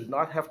 You should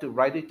not have to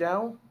write it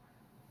down.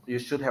 You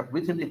should have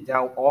written it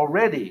down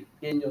already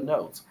in your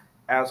notes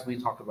as we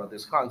talk about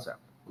this concept,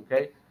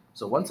 okay?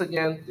 So once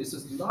again, this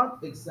is not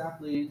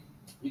exactly,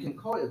 you can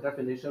call it a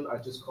definition, I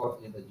just call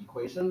it an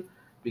equation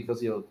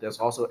because there's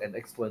also an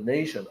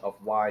explanation of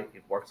why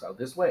it works out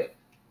this way.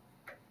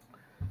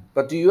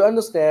 But do you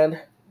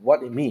understand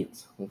what it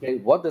means, okay?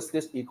 What does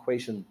this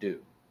equation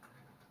do?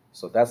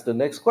 So that's the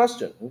next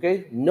question,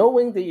 okay?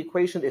 Knowing the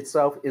equation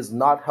itself is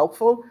not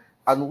helpful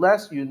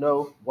unless you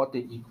know what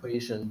the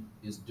equation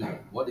is doing.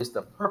 What is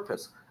the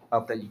purpose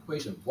of the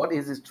equation? What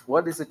is it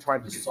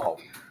trying to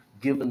solve,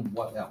 given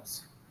what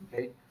else,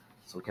 okay?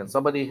 So can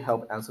somebody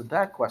help answer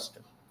that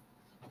question?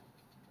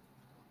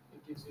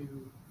 It gives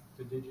you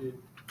the digit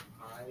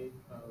I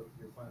of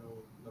your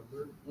final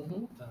number,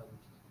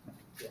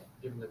 yeah,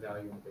 given the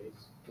value in the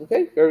base.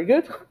 Okay, very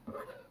good.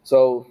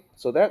 So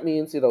that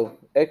means,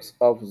 x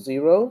of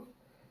 0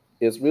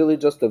 is really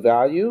just the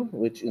value,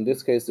 which in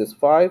this case is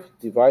 5,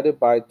 divided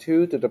by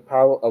 2 to the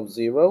power of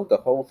 0, the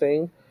whole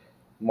thing,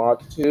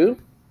 mod 2,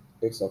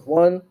 x of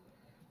 1,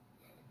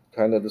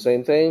 kind of the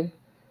same thing.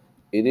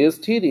 It is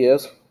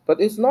tedious, but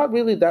it's not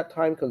really that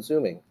time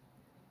consuming.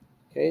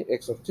 Okay,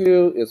 x of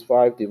 2 is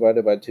 5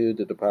 divided by 2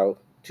 to the power of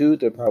 2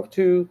 to the power of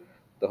 2,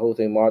 the whole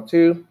thing mod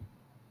 2.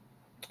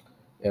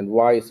 And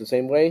y is the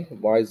same way,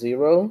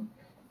 y0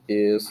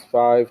 is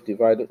 5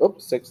 divided,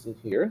 6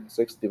 here,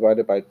 6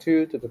 divided by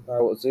 2 to the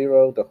power of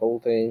 0, the whole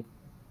thing,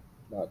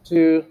 mod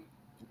 2,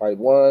 by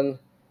 1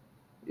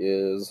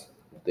 is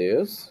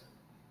this,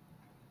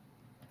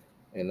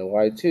 and the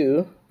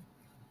y2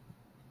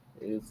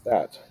 is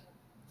that.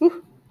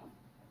 Whew.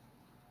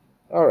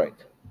 All right.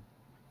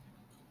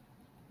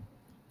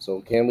 So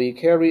can we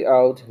carry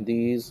out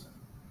these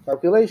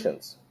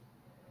calculations?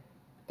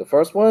 The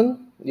first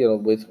one,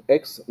 with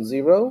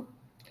x0,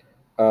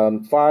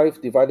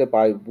 5 divided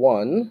by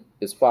 1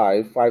 is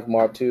 5. 5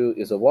 mod 2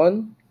 is a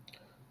 1.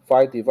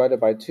 5 divided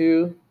by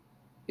 2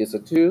 is a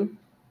 2,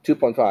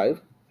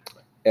 2.5.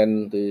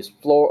 And the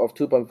floor of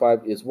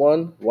 2.5 is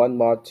 1. 1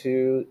 mod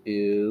 2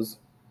 is,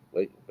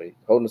 wait,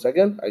 hold on a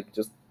second.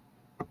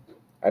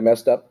 I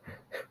messed up.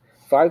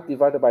 5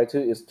 divided by 2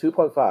 is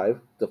 2.5.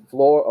 The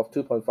floor of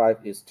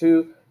 2.5 is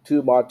 2.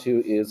 2 mod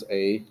 2 is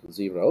a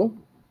 0.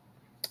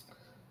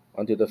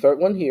 On to the third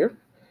one here.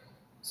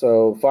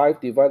 So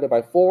 5 divided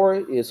by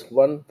 4 is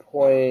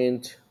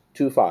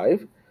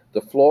 1.25.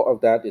 The floor of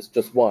that is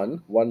just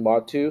 1. 1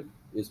 mod 2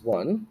 is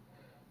 1.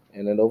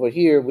 And then over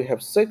here we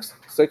have 6.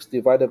 6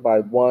 divided by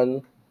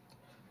 1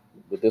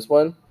 with this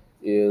one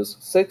is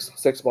 6.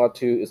 6 mod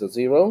 2 is a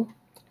 0.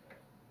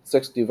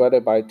 6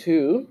 divided by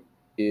 2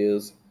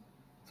 is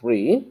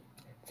 3.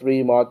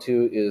 3 mod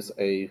 2 is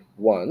a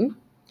 1.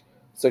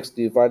 6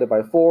 divided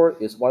by 4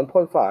 is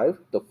 1.5.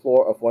 The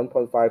floor of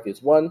 1.5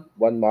 is 1.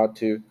 1 mod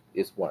 2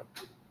 is 1.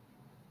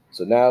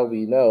 So now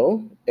we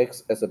know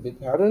x as a bit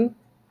pattern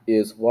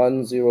is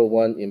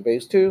 101 in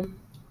base 2.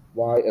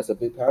 Y as a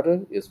bit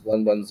pattern is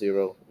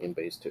 110 in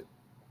base 2.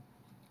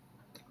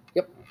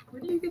 Yep.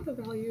 Where do you get the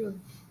value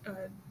of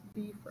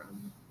b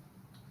from?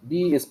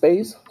 B is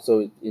base,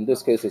 so in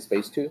this case it's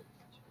base 2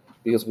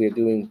 because we are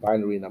doing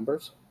binary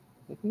numbers.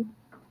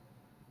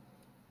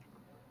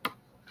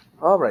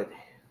 All right.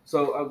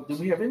 So do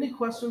we have any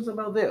questions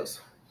about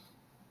this?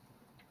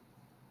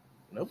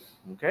 Nope.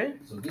 Okay.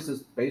 So this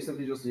is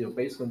basically just your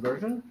base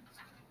conversion.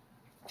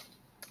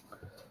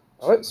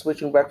 All right.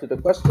 Switching back to the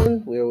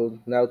question, we will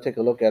now take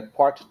a look at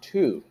part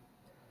 2.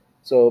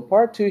 So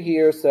part 2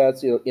 here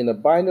says, in a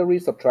binary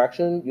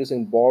subtraction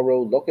using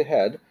borrow look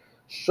ahead,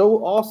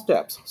 show all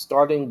steps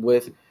starting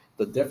with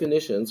the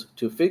definitions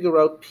to figure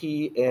out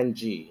P and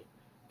G.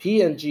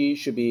 P and G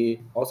should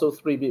be also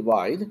 3-bit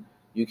wide.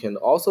 You can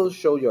also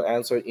show your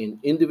answer in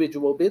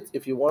individual bits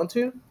if you want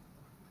to.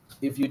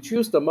 If you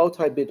choose the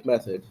multi-bit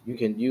method, you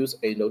can use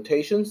a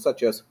notation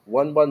such as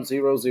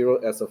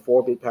 1100 as a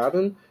 4-bit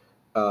pattern,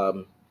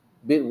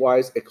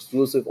 bitwise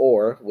exclusive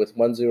OR with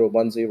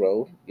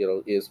 1010,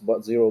 is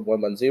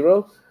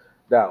 10110.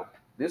 Now,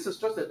 this is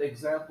just an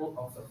example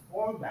of the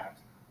format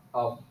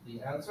of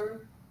the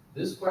answer.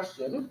 This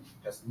question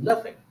has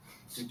nothing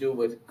to do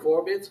with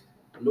 4 bits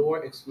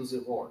nor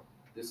exclusive OR.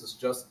 This is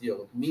just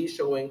me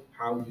showing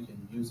how you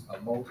can use a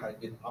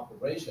multi-bit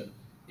operation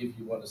if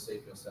you want to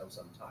save yourself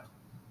some time.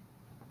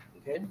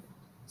 Okay,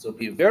 so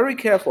be very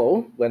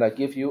careful when I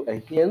give you a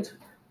hint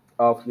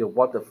of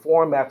what the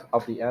format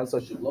of the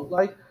answer should look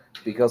like,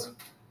 because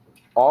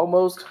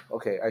almost,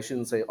 okay, I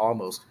shouldn't say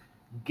almost,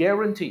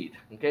 guaranteed,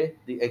 okay,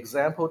 the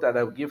example that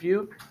I will give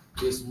you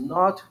is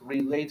not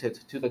related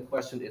to the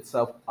question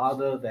itself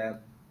other than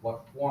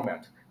what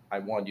format I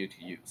want you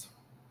to use.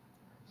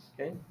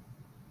 Okay,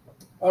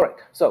 all right,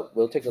 so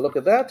we'll take a look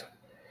at that.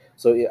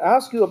 So it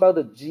asks you about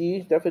the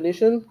G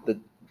definition, the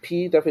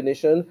P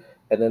definition,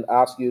 and then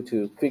ask you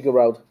to figure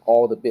out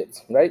all the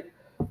bits, right?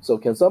 So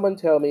can someone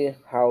tell me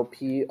how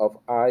P of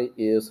I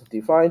is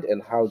defined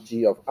and how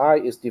G of I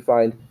is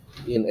defined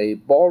in a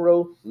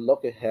borrow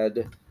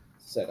look-ahead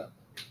setup?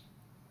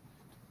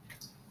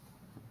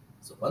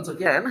 So once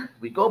again,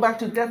 we go back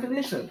to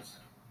definitions.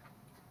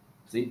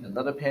 See,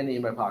 another penny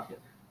in my pocket.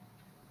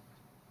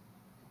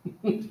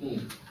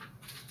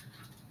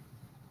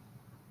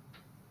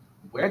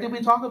 Where did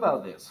we talk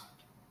about this?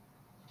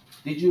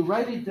 Did you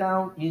write it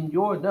down in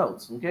your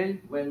notes, okay,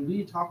 when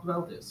we talked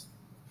about this?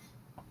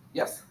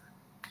 Yes?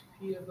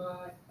 P of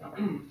I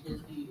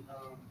is the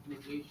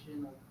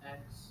negation of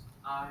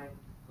xi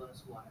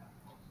plus yi.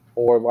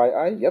 Or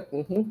yi, yep,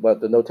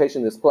 but the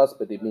notation is plus,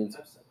 but it means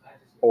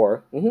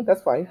or.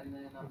 That's fine. And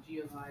then G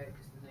of I is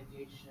the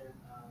negation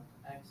of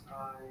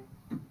xi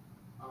yi.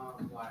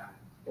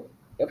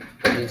 Yep,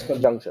 that means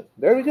conjunction.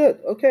 Very good.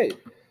 Okay,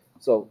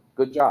 so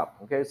good job.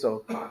 Okay,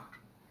 so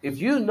if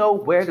you know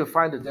where to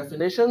find the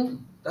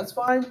definition, that's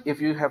fine.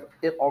 If you have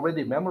it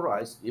already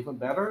memorized, even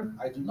better.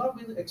 I do not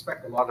really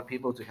expect a lot of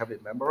people to have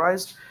it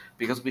memorized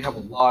because we have a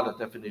lot of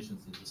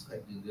definitions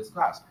in this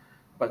class.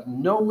 But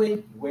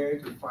knowing where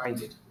to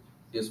find it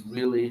is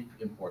really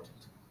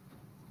important.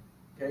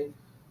 Okay,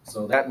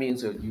 so that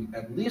means that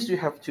at least you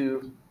have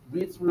to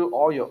read through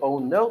all your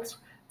own notes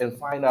and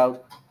find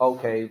out,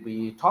 okay,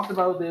 we talked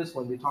about this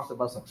when we talked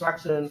about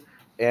subtraction,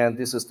 and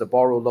this is the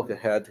borrow look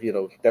ahead,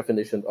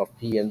 definition of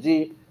P and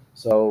G.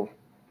 So,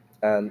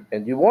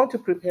 and you want to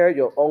prepare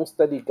your own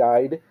study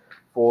guide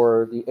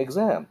for the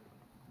exam.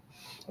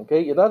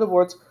 Okay, in other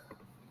words,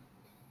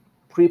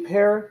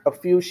 prepare a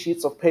few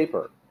sheets of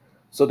paper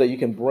so that you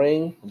can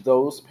bring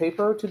those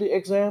paper to the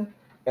exam,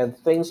 and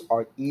things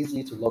are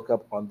easy to look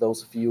up on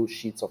those few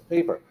sheets of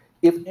paper,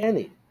 if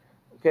any.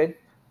 Okay,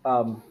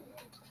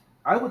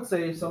 I would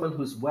say someone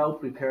who's well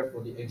prepared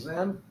for the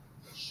exam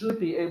should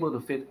be able to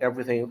fit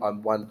everything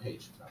on one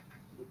page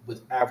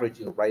with average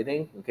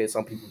writing. Okay,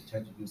 some people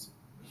tend to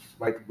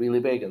write really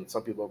big and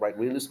some people write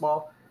really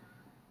small.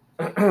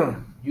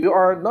 You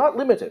are not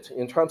limited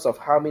in terms of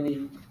how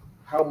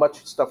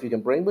much stuff you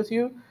can bring with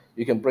you.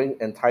 You can bring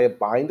entire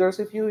binders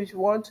if you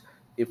want.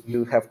 If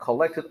you have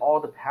collected all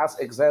the past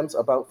exams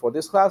for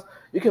this class,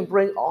 you can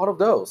bring all of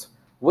those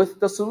with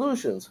the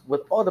solutions,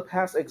 with all the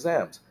past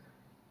exams.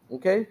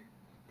 Okay?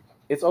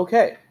 It's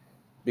okay,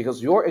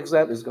 because your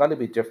exam is going to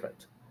be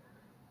different.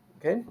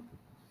 Okay?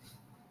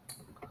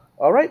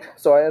 All right,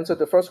 so I answered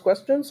the first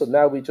question. So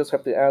now we just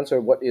have to answer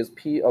what is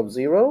P of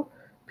 0.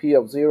 P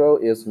of 0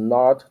 is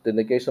not the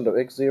negation of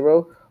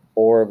x0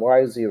 or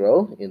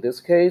y0. In this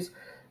case,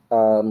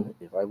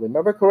 if I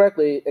remember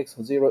correctly,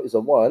 x0 is a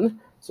 1.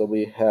 So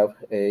we have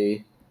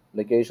a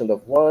negation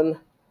of 1,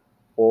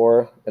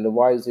 and the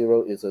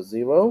y0 is a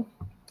 0.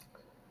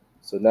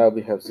 So now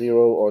we have 0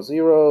 or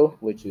 0,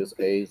 which is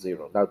a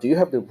 0. Now, do you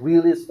have to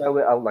really spell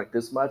it out like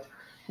this much?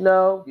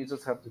 No, you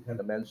just have to kind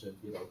of mention,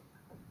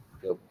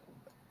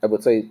 I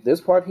would say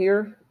this part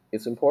here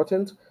is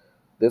important,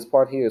 this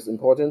part here is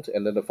important,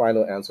 and then the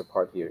final answer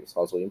part here is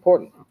also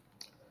important.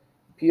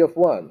 P of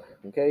 1,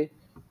 okay?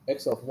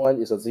 X of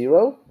 1 is a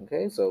 0,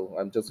 okay? So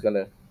I'm just going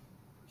to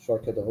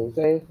shortcut the whole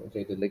thing.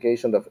 Okay, the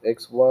negation of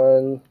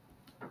x1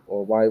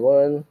 or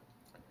y1,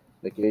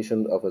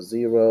 negation of a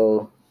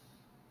 0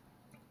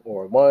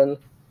 or 1,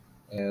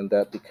 and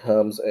that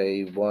becomes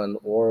a 1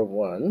 or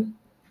 1,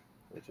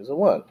 which is a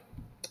 1.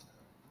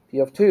 P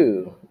of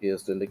 2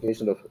 is the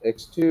negation of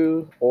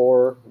x2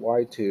 or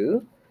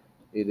y2.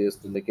 It is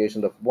the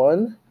negation of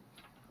 1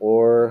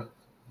 or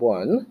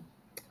 1,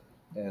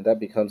 and that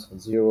becomes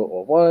 0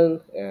 or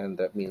 1, and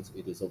that means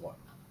it is a 1.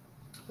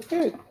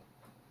 Okay.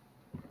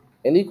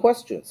 Any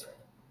questions?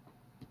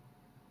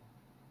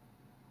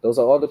 Those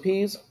are all the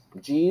P's.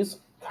 G's,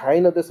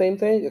 kind of the same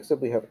thing,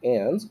 except we have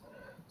ands.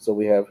 So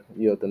we have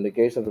the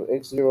negation of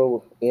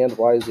x0 and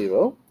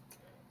y0.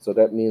 So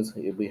that means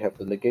we have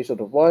the negation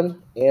of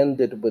 1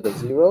 ended with a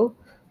 0.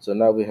 So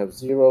now we have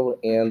 0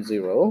 and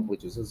 0,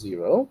 which is a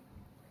 0.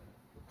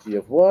 G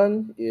of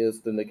 1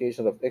 is the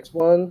negation of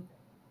x1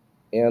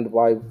 and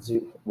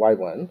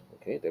y1.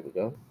 Okay, there we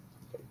go.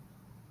 Okay.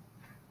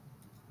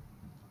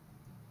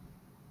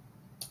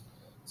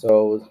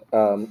 So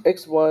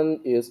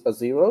x1 is a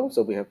 0,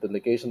 so we have the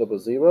negation of a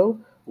 0.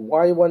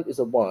 Y1 is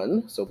a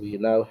 1, so we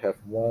now have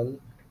 1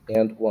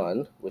 and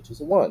 1, which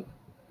is a 1.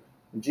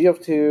 G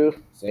of 2,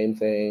 same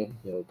thing.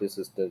 This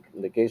is the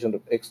negation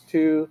of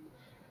x2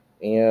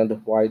 and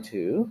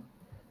y2.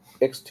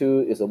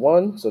 x2 is a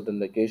 1, so the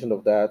negation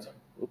of that,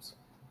 oops,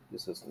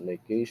 this is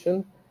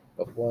negation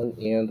of 1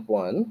 and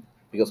 1,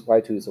 because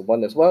y2 is a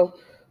 1 as well.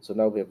 So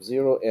now we have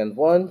 0 and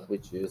 1,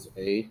 which is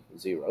a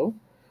 0.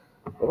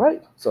 All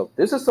right, so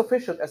this is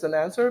sufficient as an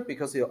answer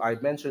because I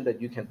mentioned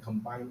that you can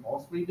combine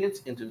all 3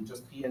 bits into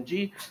just P and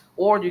G,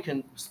 or you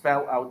can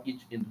spell out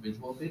each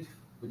individual bit,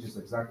 which is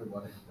exactly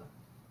what I have done.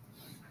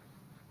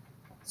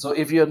 So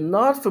if you're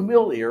not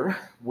familiar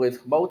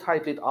with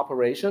multi-bit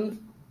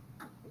operation,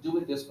 do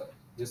it this way.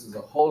 This is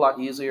a whole lot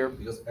easier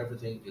because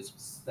everything is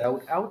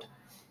spelled out.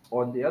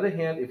 On the other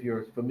hand, if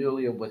you're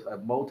familiar with a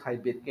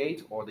multi-bit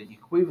gate or the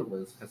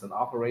equivalence as an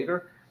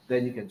operator,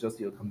 then you can just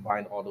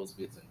combine all those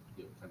bits and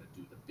kind of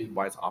do the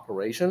bitwise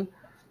operation.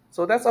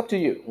 So that's up to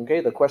you.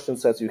 Okay, the question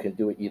says you can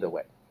do it either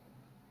way.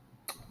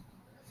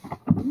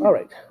 All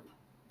right.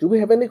 Do we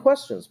have any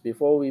questions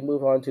before we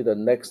move on to the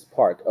next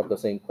part of the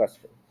same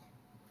question?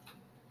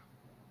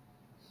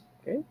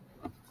 Okay.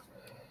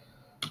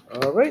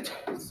 All right.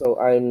 So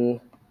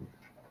I'm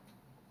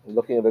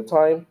looking at the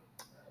time.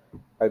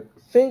 I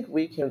think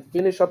we can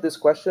finish up this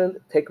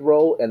question, take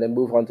roll, and then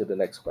move on to the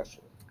next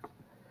question.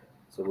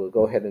 So we'll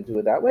go ahead and do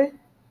it that way.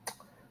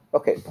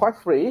 Okay, part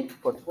 3,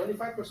 for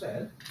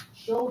 25%,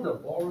 show the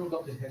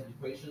Borrow-Looked-Ahead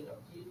equation of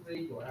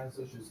T3. Your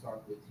answer should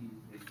start with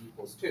T3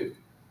 equals 2.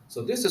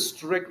 So this is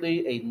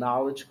strictly a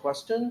knowledge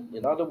question.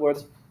 In other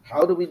words,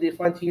 how do we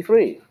define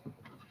T3?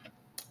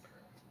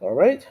 All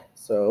right,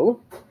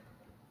 so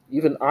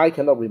even I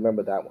cannot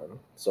remember that one,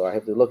 so I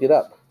have to look it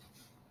up.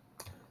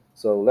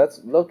 So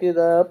let's look it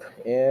up,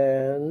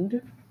 and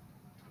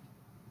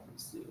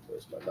let's see,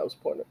 where's my mouse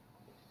pointer?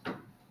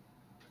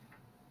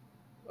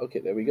 Okay,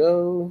 there we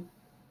go.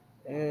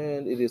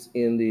 And it is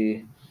in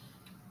the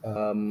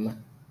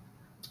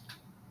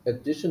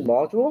addition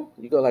module.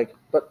 You go like,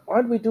 but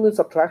aren't we doing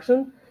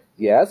subtraction?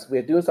 Yes,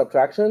 we're doing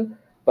subtraction,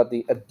 but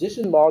the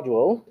addition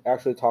module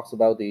actually talks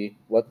about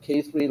what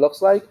K3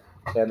 looks like.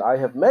 And I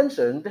have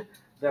mentioned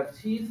that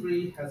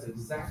T3 has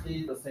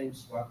exactly the same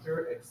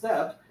structure,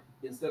 except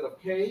instead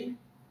of K,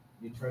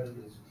 you turn it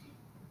into T.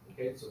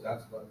 Okay, so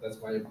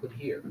that's why I put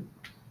here.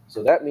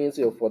 So that means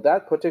for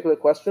that particular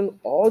question,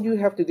 all you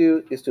have to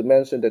do is to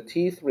mention that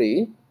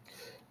T3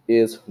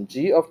 is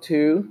G of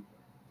 2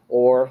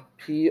 or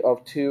P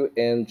of 2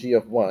 and G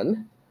of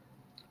 1,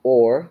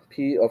 or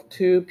P of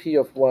 2, P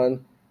of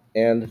 1,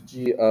 and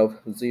G of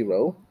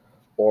 0,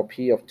 or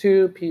P of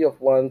 2, P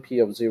of 1, P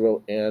of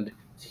 0, and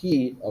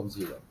T of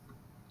 0.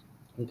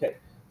 Okay,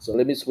 so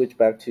let me switch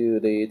back to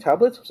the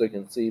tablet so you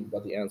can see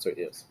what the answer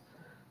is.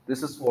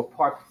 This is for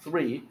part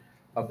 3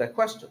 of that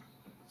question.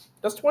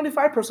 That's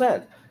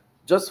 25%,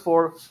 just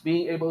for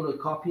being able to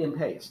copy and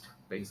paste,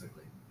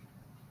 basically.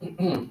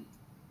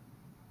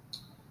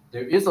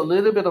 There is a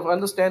little bit of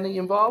understanding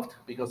involved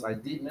because I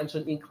did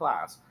mention in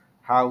class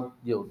how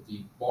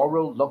the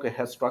borrow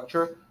look-ahead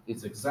structure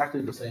is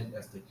exactly the same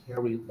as the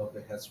carry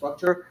look-ahead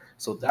structure.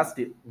 So that's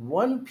the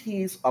one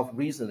piece of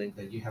reasoning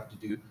that you have to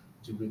do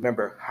to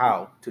remember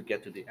how to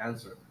get to the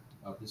answer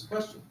of this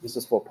question. This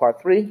is for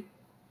part 3.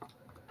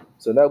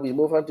 So now we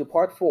move on to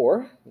part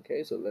 4.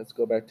 Okay, so let's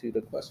go back to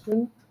the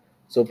question.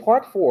 So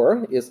part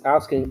 4 is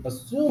asking,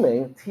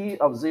 assuming T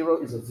of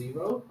 0 is a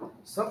 0,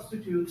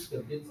 substitute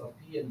the bits of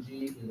P and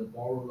G in the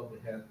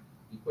Borrow-Looked-Ahead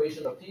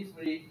equation of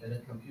T3, and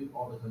then compute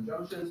all the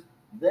conjunctions,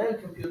 then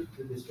compute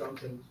the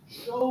disjunctions,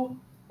 show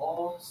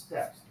all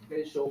steps,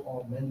 okay, show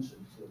all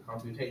mentions to the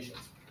computations.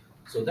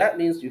 So that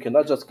means you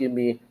cannot just give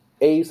me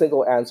a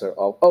single answer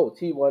of, oh,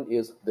 T1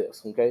 is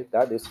this, okay?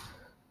 That is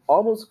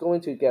almost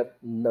going to get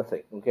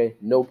nothing, okay?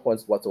 No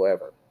points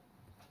whatsoever.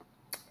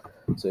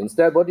 So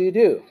instead, what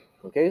do?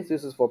 Okay,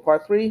 this is for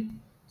part 3.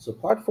 So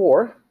part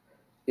 4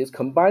 is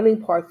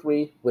combining part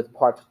 3 with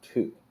part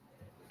 2,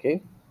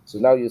 okay? So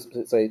now you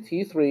say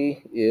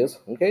T3 is,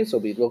 okay, so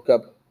we look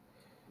up,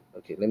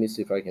 okay, let me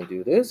see if I can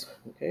do this.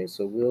 Okay,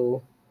 so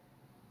we'll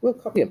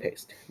copy and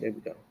paste. There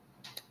we go.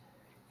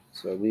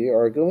 So we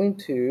are going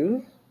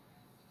to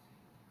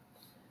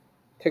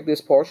take this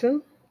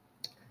portion,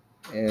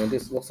 and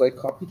this looks like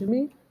copy to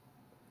me,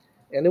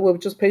 and then we'll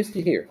just paste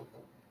it here.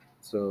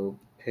 So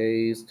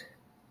paste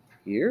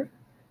here,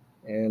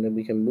 and then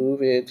we can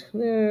move it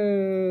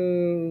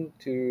to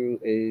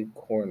a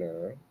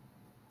corner.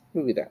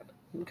 Move it down.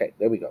 Okay,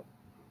 there we go.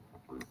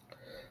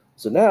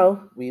 So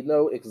now we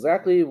know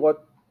exactly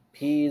what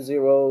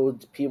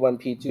P0, P1,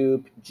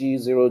 P2,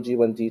 G0,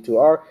 G1, G2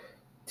 are.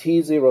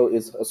 T0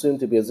 is assumed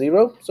to be a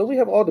 0, so we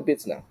have all the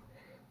bits now.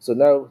 So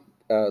now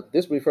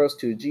this refers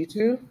to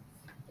G2,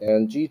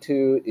 and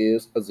G2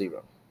 is a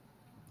 0.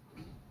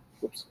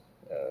 Whoops,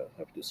 I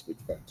have to switch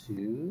back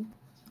to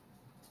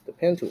the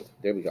pen tool.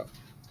 There we go.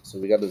 So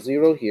we got a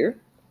 0 here.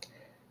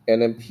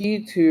 And then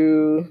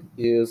P2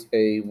 is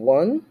a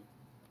 1.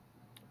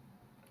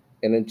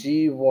 And then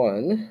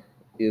G1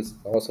 is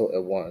also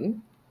a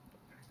 1.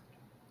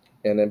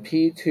 And then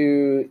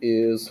P2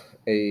 is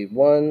a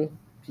 1.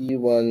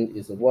 P1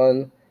 is a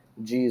 1.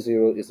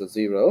 G0 is a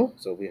 0.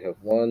 So we have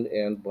 1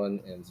 and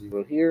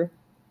 0 here.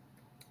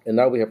 And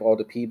now we have all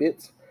the P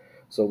bits.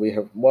 So we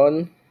have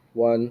 1,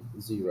 1,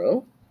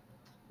 0.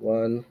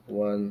 1,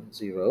 1,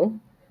 0.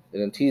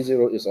 And then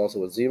T0 is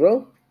also a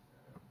 0.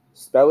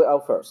 Spell it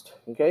out first,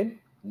 okay?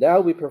 Now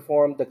we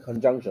perform the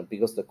conjunction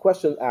because the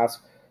question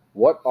asks,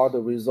 what are the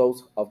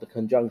results of the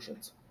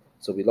conjunctions?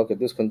 So we look at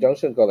this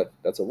conjunction, go like,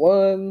 that's a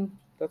 1,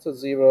 that's a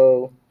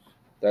 0,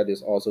 that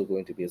is also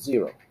going to be a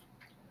 0.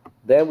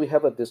 Then we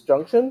have a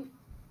disjunction.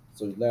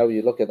 So now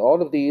you look at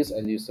all of these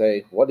and you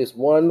say, what is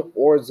 1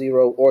 or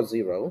 0 or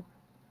 0?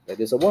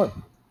 That is a 1.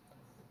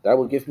 That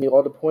will give me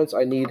all the points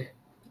I need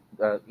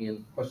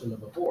in question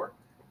number 4,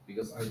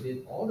 because I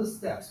did all the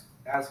steps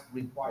as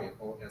required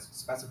or as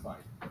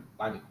specified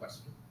by the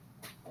question.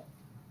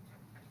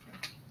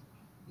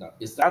 Now,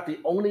 is that the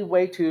only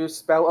way to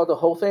spell out the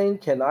whole thing?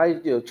 Can I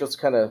just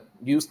kind of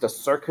use the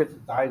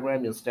circuit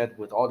diagram instead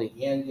with all the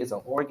AND gates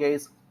and OR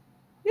gates?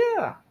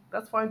 Yeah,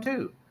 that's fine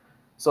too.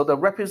 So the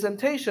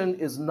representation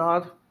is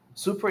not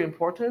super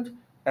important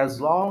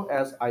as long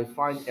as I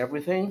find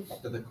everything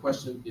that the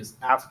question is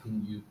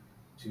asking you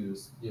to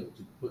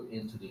put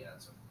into the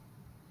answer.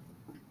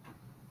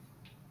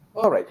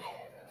 All right.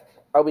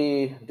 Are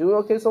we doing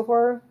okay so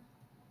far?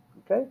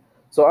 Okay.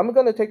 So I'm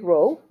going to take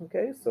roll.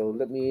 Okay. So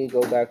let me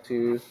go back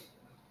to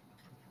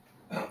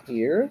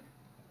here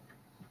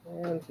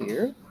and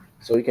here.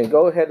 So you can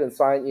go ahead and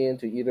sign in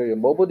to either your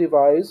mobile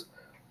device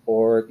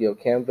or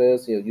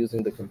Canvas,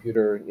 using the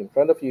computer in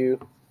front of you.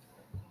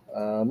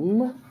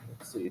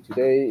 Let's see.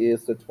 Today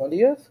is the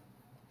 20th.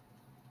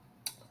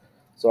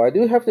 So I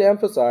do have to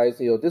emphasize,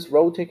 this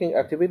roll taking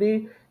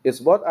activity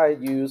is what I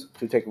use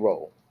to take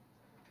roll,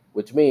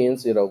 which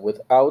means,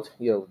 without,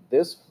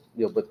 this,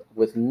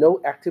 with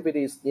no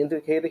activities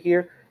indicated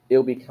here, it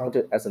will be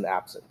counted as an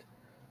absent,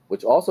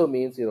 which also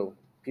means,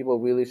 people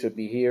really should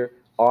be here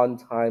on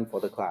time for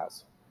the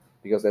class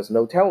because there's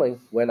no telling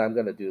when I'm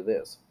going to do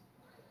this.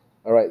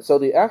 All right, so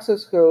the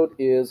access code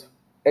is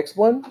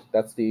X1.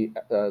 That's the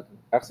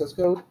access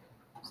code.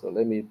 So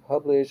let me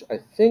publish. I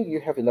think you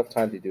have enough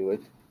time to do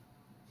it.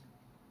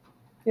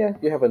 Yeah,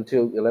 you have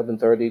until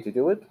 11:30 to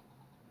do it.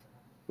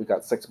 We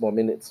got 6 more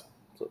minutes,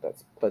 so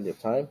that's plenty of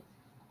time.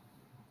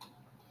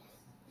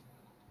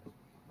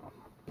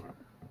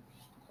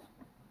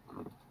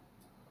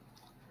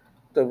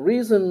 The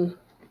reason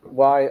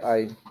why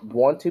I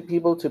wanted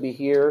people to be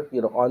here,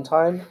 on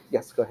time.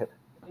 Yes, go ahead.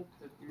 I think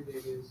the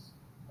 3 days.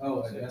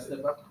 Oh, I messed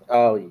it up.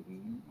 Oh,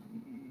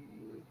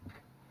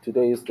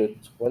 today is the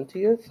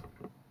 20th.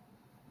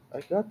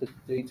 I got the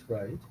date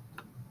right.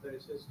 But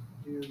it says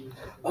due.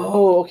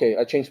 Oh, okay.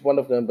 I changed one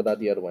of them, but not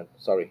the other one.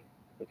 Sorry.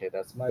 Okay,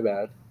 that's my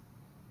bad.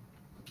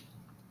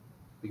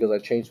 Because I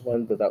changed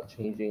one without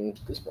changing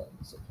this one.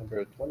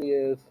 September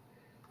 20th,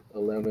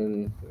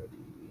 11:30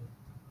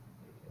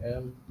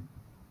 a.m.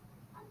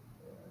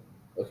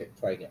 Okay,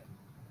 try again.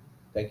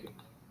 Thank you.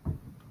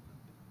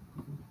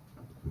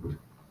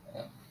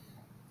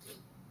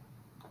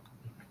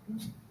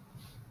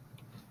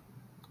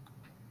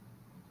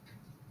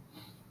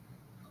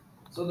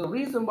 So the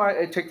reason why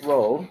I take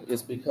roll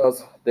is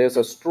because there's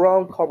a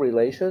strong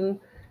correlation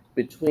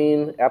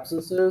between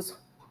absences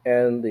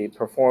and the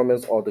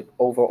performance or the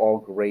overall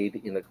grade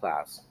in the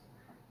class.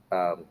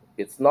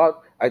 It's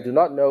not, I do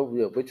not know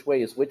which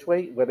way is which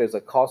way, whether it's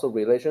a causal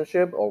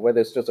relationship or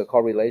whether it's just a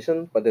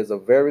correlation, but there's a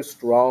very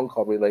strong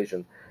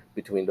correlation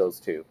between those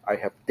two. I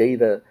have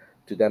data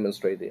to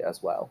demonstrate it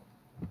as well.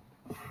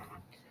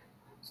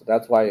 So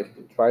that's why I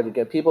try to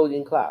get people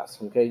in class,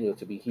 okay,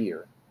 to be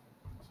here.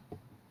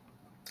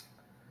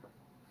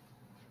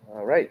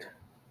 All right.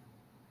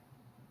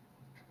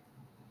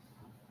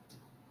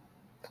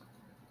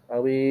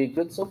 Are we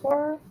good so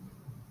far?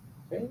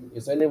 Okay.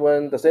 Does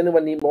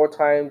anyone need more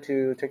time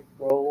to take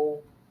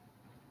roll?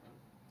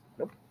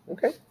 Nope.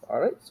 Okay. All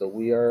right. So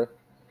we are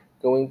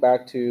going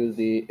back to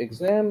the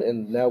exam,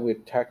 and now we're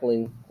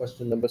tackling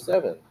question number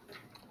 7.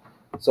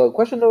 So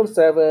question number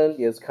 7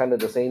 is kind of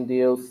the same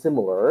deal,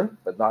 similar,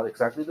 but not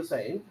exactly the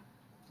same.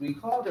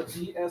 Recall that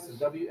VS and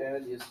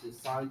WN is the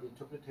signed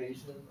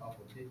interpretation of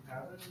a bit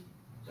pattern.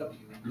 W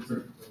is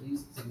the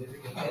least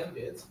significant n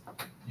bits.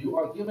 You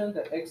are given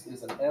that X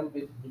is an m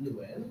bit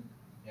minuend,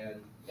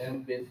 and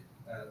m bit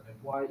and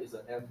Y is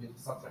an m bit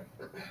subtrahend.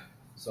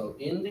 So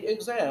in the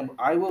exam,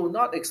 I will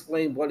not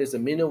explain what is a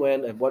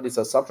minuend and what is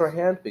a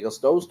subtrahend because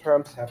those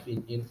terms have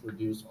been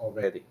introduced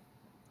already.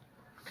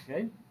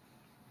 Okay,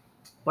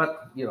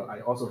 but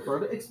I also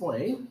further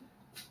explain.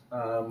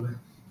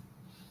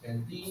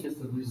 And D is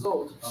the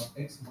result of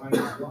X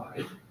minus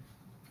Y.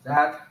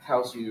 That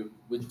tells you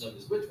which one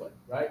is which one,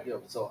 right?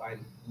 So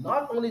I'm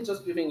not only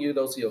just giving you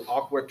those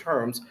awkward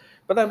terms,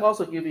 but I'm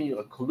also giving you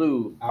a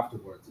clue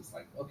afterwards. It's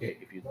like, okay,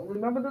 if you don't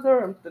remember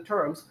the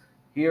terms,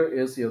 here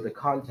is the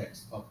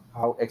context of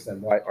how X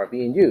and Y are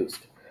being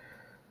used.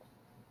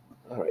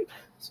 All right,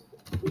 so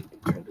we can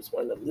turn this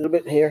one a little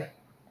bit here.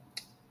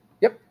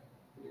 Yep.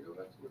 Can you go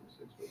back to number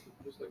 6,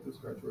 just like the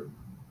scratch word?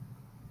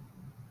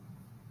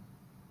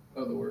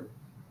 Oh, the word.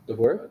 The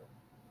word?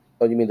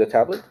 Oh, you mean the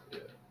tablet? Yeah.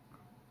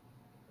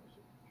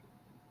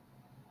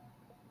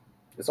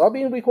 It's all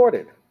being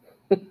recorded.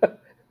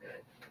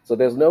 So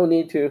there's no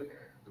need to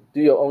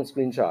do your own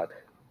screenshot.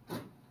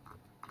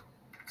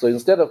 So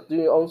instead of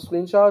doing your own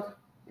screenshot,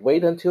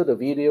 wait until the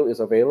video is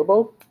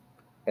available,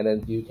 and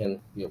then you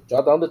can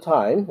jot down the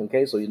time,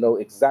 okay, so you know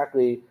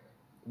exactly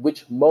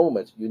which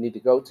moment you need to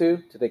go to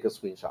take a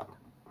screenshot.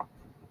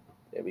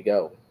 There we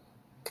go.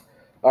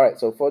 All right,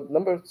 so for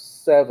number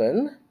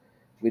 7,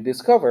 we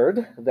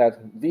discovered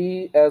that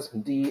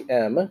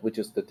VSDM, which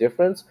is the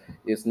difference,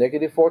 is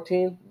negative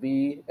 14,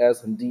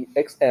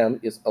 VSDXM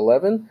is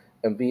 11,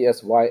 and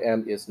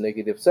VSYM is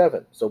negative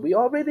 7. So we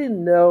already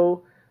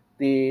know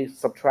the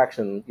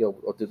subtraction,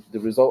 or the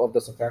result of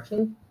the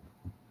subtraction.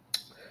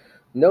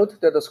 Note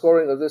that the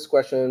scoring of this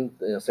question,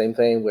 same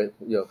thing with,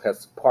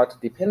 has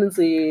part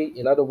dependency.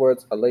 In other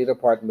words, a later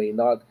part may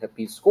not have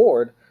been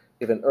scored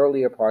if an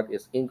earlier part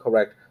is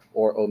incorrect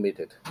or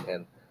omitted.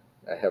 And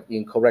I have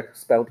incorrect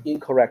spelled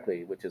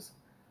incorrectly, which is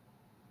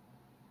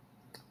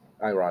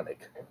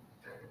ironic.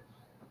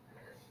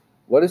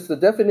 What is the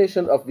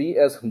definition of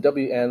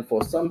VSWN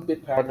for some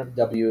bit pattern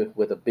W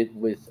with a bit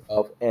width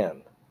of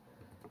n?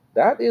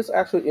 That is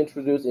actually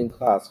introduced in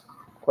class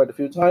quite a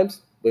few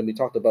times when we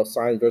talked about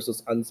signed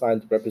versus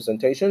unsigned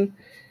representation.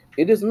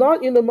 It is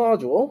not in the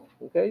module,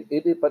 okay,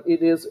 but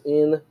it is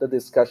in the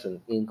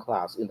discussion in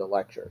class, in the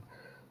lecture.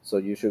 So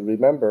you should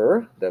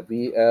remember that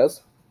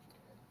VS,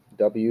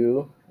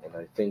 W, and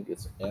I think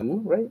it's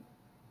M, right?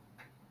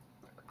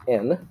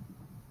 N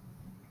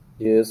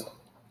is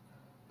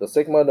the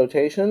sigma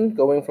notation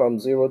going from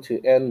 0 to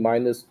n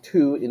minus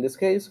 2 in this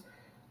case.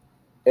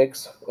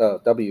 X,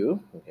 W,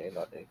 okay,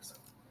 not X.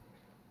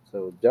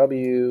 So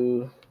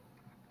W,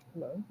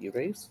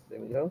 erase, there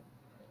we go.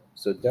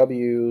 So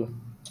W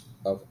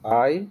of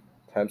I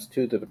times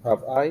 2 to the power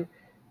of I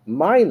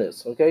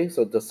minus, okay,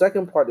 so the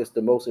second part is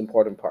the most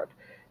important part,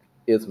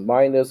 is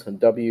minus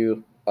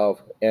W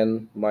of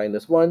n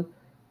minus 1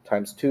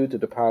 times 2 to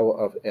the power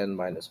of n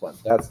minus 1.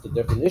 That's the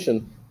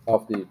definition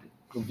of the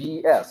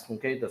VS,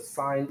 okay, the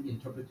signed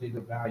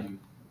interpretative value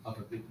of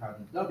a bit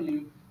pattern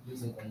W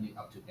using only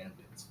up to n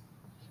bits.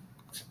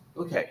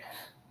 Okay,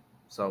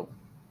 so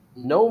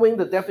knowing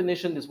the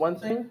definition is one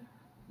thing,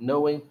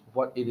 knowing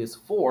what it is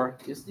for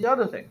is the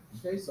other thing.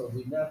 Okay, so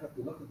we now have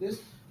to look at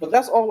this, but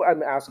that's all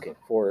I'm asking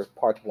for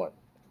part 1.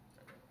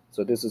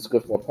 So this is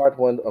good for part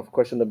 1 of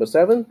question number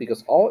 7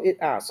 because all it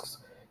asks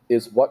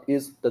is what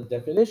is the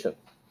definition.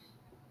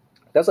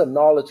 That's a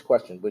knowledge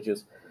question, which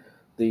is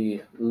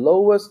the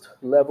lowest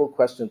level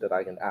question that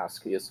I can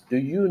ask is, do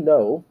you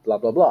know blah,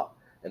 blah, blah?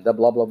 And the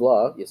blah, blah,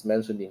 blah is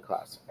mentioned in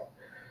class.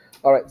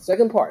 All right,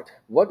 second part.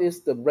 What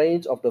is the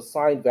range of the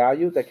signed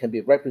value that can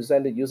be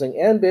represented using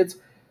n bits?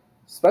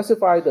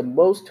 Specify the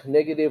most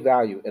negative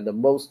value and the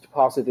most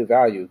positive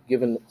value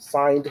given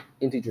signed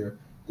integer.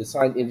 The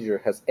signed integer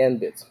has n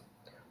bits.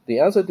 The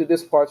answer to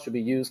this part should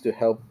be used to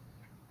help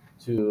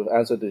to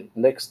answer the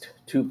next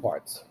 2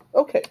 parts.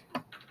 Okay.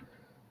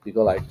 You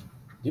go like,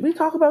 did we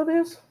talk about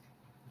this?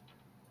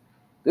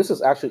 This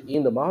is actually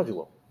in the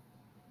module.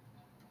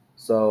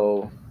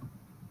 So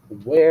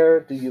where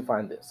do you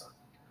find this?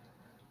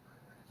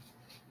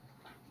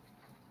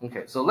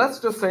 Okay, so let's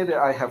just say that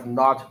I have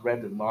not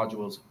read the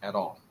modules at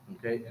all,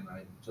 okay? And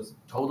I'm just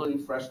totally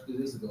fresh to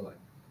this and go like,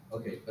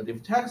 okay, but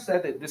if text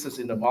said that this is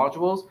in the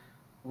modules,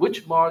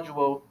 which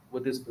module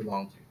would this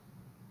belong to?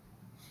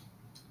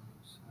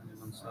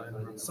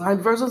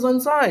 Signed versus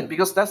unsigned,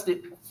 because that's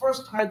the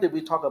first time that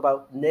we talk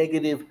about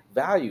negative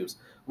values.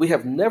 We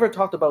have never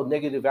talked about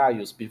negative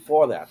values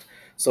before that.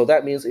 So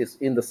that means it's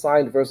in the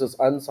signed versus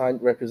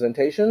unsigned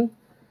representation.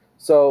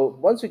 So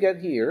once you get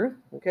here,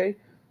 okay,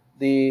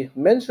 the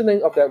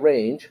mentioning of that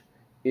range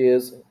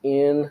is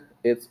in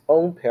its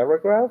own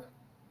paragraph.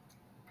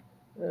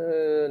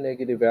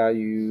 Negative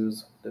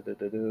values.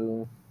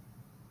 Okay,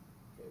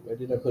 where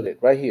did I put it?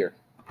 Right here.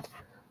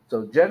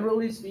 So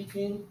generally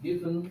speaking,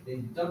 given a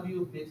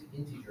w-bit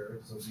integer,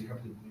 so you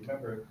have to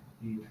remember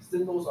the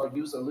symbols are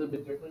used a little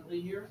bit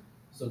differently here.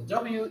 So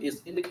w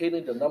is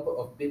indicating the number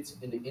of bits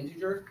in the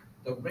integer.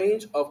 The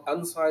range of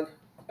unsigned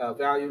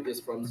value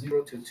is from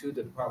 0 to 2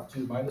 to the power of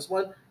 2 minus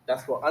 1.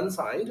 That's for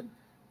unsigned.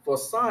 For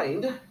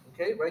signed,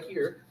 okay, right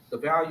here, the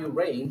value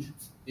range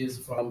is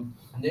from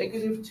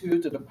negative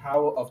 2 to the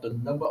power of the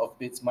number of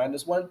bits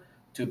minus 1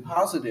 to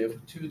positive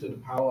 2 to the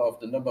power of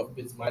the number of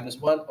bits minus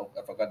 1. Oh,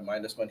 I forgot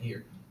minus 1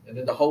 here. And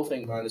then the whole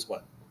thing minus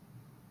 1.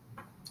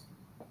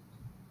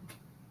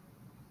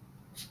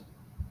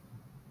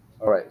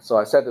 All right, so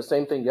I said the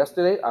same thing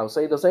yesterday. I'll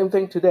say the same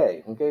thing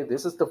today. Okay,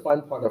 this is the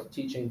fun part of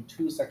teaching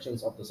two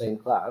sections of the same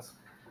class.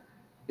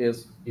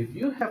 Is if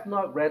you have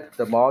not read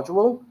the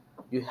module,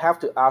 you have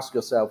to ask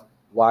yourself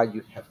why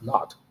you have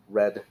not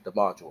read the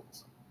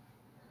modules.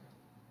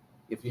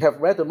 If you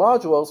have read the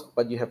modules,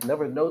 but you have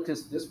never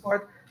noticed this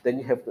part, then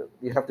you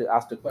have to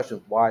ask the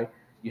question why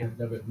you have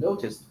never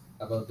noticed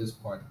about this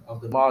part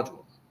of the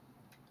module.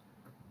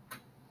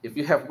 If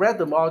you have read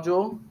the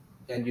module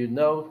and you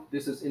know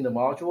this is in the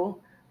module,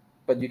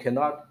 but you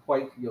cannot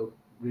quite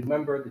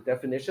remember the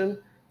definition,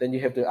 then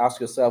you have to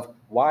ask yourself,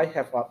 why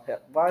have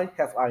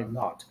I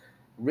not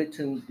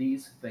written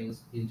these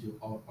things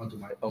onto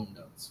my own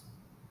notes?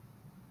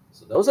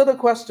 So those are the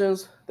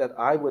questions that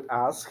I would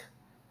ask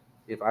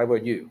if I were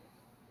you.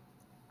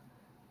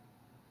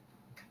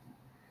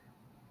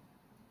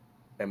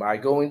 Am I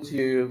going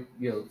to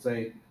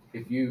say,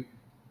 if you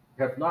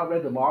have not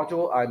read the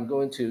module, I'm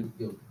going to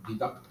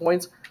deduct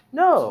points?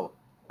 No,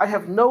 I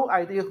have no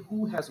idea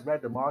who has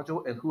read the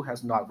module and who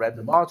has not read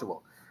the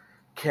module.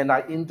 Can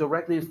I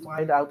indirectly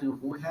find out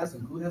who has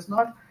and who has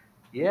not?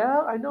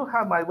 Yeah, I know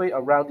how my way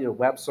around your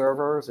web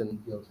servers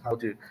and how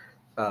to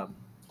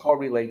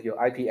correlate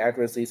your IP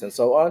addresses and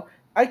so on.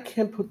 I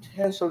can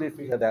potentially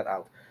figure that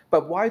out.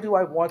 But why do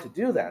I want to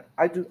do that?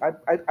 I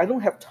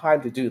don't have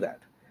time to do that.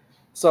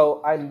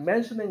 So I'm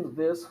mentioning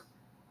this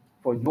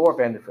for your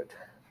benefit,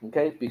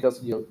 okay?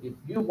 Because if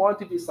you want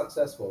to be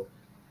successful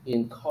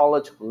in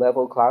college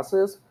level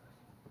classes,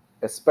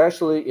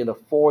 especially in a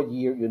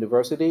 4-year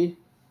university,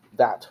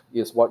 that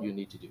is what you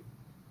need to do.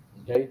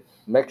 Okay?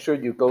 Make sure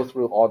you go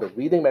through all the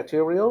reading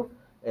material,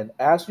 and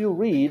as you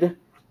read,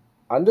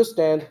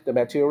 understand the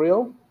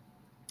material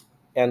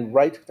and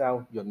write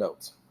down your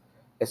notes,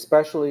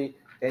 especially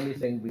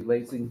anything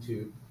relating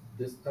to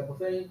this type of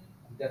thing,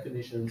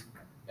 definitions,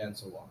 and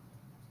so on.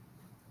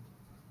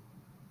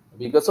 Are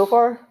we good so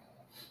far?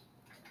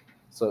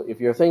 So if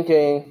you're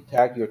thinking,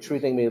 Tag, you're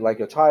treating me like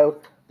a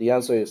child, the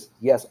answer is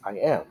yes, I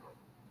am.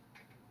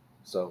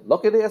 So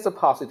look at it as a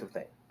positive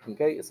thing.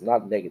 Okay, it's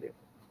not negative.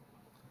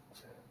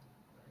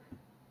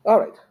 All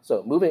right,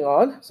 so moving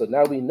on. So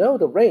now we know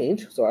the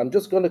range. So I'm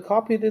just going to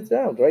copy this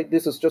down, right?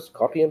 This is just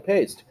copy and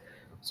paste.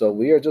 So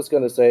we are just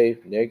going to say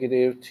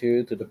negative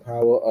 2 to the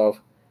power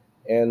of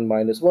n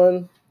minus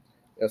 1.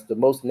 That's the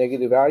most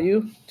negative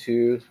value.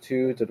 2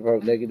 to the power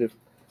of negative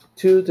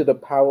 2 to the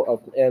power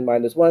of n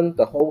minus 1.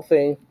 The whole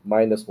thing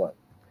minus 1.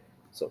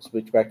 So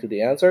switch back to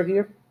the answer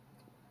here.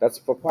 That's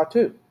for part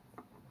 2.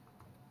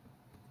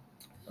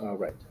 All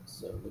right,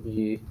 so let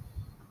me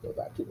go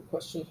back to the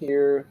question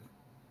here.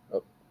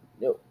 Oh,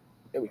 no,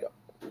 there we go.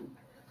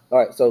 All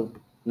right, so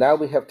now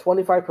we have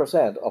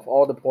 25% of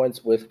all the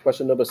points with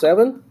question number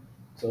 7.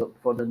 So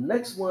for the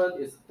next one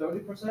is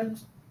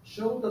 30%.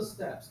 Show the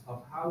steps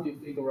of how you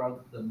figure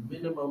out the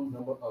minimum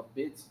number of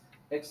bits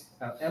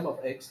m of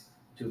x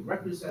to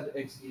represent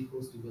x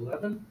equals to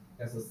 11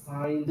 as a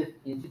signed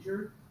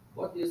integer.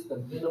 What is the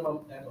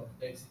minimum m of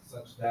x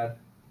such that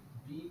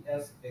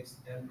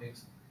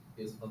bsxmx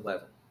is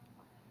 11?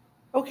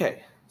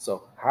 Okay,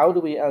 so how do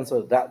we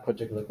answer that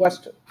particular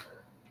question?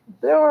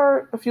 There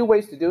are a few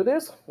ways to do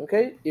this,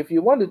 okay? If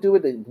you want to do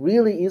it the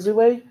really easy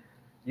way,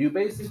 you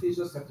basically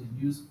just have to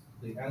use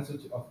the answer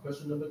of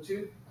question number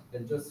 2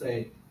 and just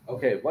say,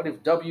 okay, what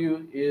if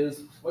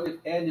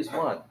n is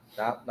 1?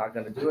 Not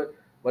going to do it.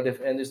 What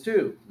if n is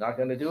 2? Not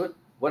going to do it.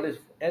 What if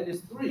n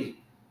is 3?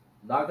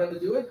 Not going to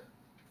do it.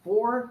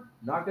 4?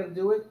 Not going to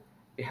do it.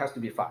 It has to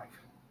be 5.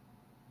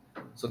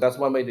 So that's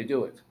one way to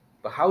do it.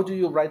 But how do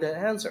you write the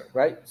answer,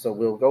 right? So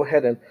we'll go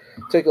ahead and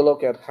take a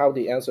look at how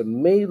the answer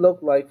may look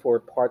like for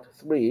part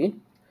 3,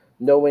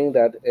 knowing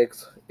that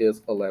x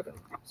is 11.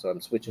 So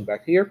I'm switching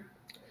back here.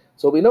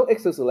 So we know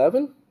x is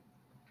 11.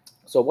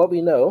 So what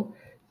we know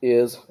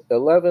is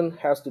 11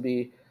 has to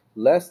be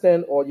less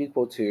than or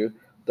equal to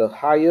the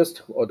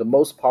highest or the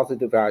most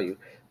positive value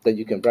that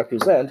you can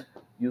represent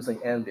using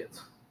n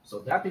bits. So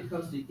that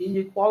becomes the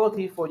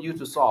inequality for you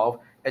to solve,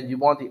 and you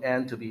want the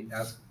n to be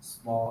as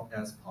small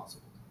as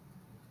possible.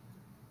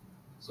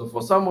 So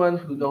for someone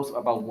who knows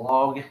about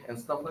log and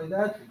stuff like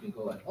that, you can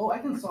go like, oh, I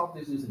can solve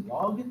this using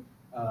log.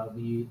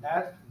 we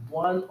add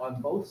 1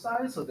 on both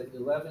sides, so that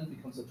 11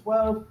 becomes a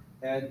 12,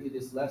 and it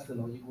is less than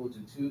or equal to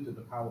 2 to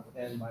the power of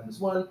n minus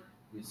 1.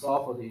 We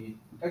solve for the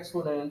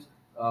exponent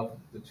of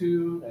the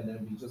 2, and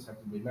then we just have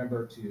to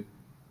remember to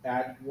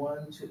add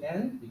 1 to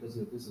n, because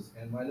if this is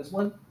n minus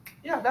 1.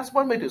 Yeah, that's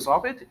one way to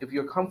solve it if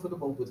you're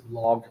comfortable with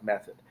log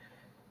method.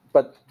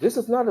 But this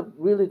is not a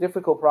really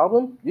difficult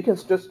problem. You can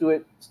just do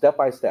it step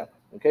by step,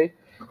 okay?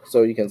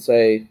 So you can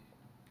say,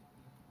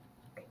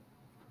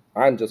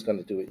 I'm just going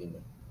to do it in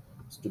a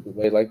stupid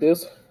way like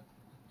this.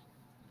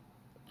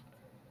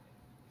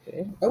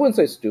 Okay, I wouldn't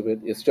say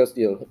stupid. It's just,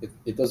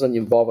 it doesn't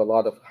involve a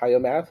lot of higher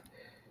math.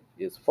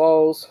 It's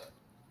false.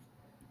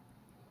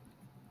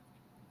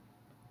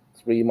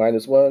 3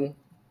 minus 1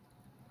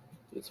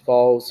 is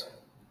false.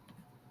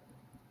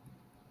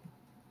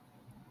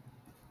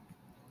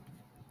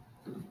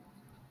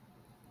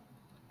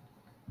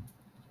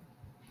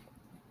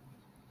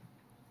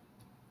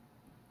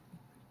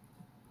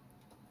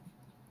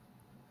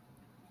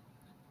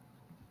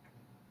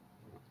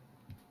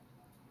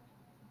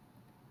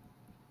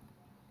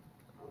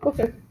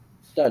 Okay,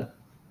 done.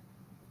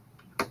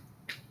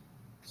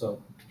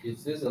 So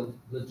is this a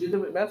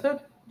legitimate method?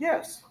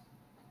 Yes.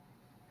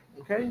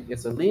 Okay,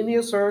 it's a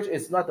linear search.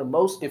 It's not the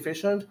most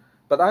efficient,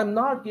 but I'm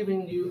not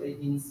giving you an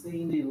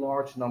insanely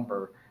large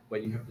number where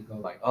you have to go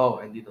like, oh,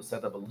 I need to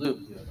set up a loop,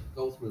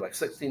 go through like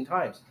 16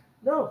 times.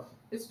 No,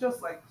 it's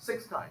just like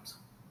 6 times.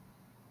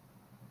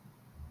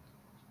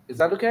 Is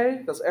that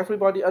okay? Does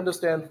everybody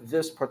understand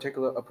this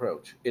particular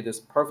approach? It is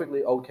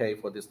perfectly okay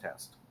for this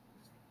test.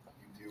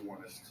 You do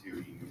want us to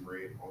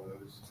enumerate all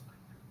those?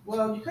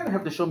 Well, you kind of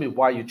have to show me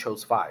why you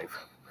chose 5.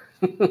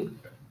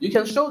 You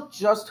can show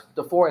just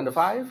the 4 and the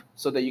 5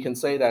 so that you can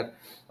say that,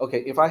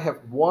 okay, if I have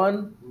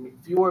 1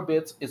 fewer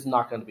bits, it's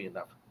not going to be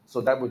enough.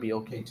 So that would be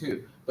okay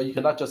too. But you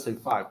cannot just say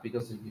 5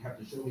 because you have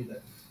to show me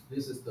that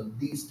this is the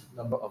least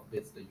number of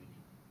bits that you need.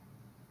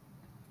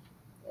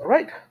 All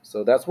right,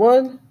 so that's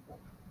 1.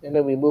 And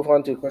then we move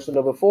on to question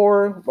number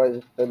 4.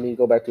 Let me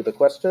go back to the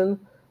question.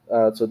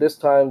 So this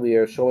time we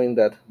are showing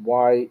that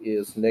y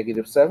is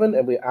 -7,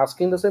 and we're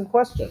asking the same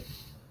question.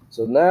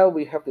 So now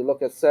we have to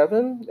look at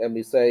 7, and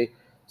we say,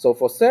 so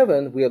for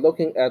 7, we are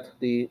looking at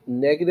the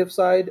negative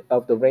side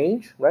of the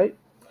range, right?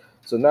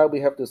 So now we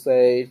have to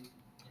say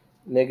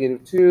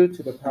 -2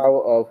 to the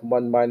power of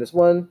 1 minus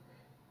 1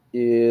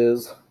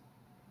 is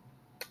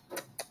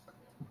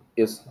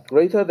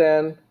greater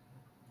than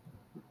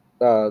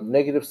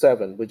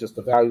 -7, which is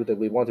the value that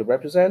we want to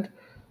represent.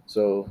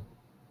 So,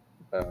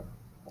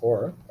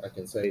 or I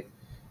can say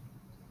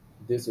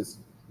this is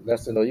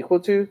less than or equal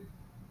to,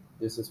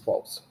 this is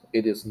false.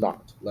 It is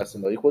not less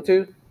than or equal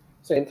to.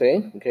 Same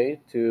thing, okay,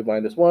 2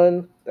 minus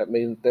 1, that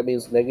means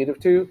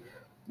 -2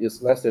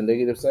 is less than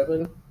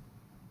 -7,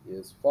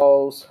 is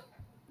false.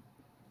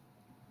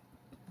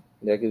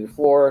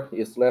 -4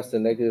 is less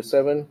than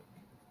 -7,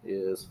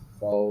 is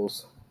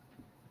false.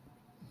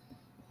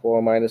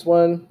 4 minus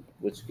 1,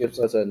 which gives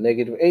us a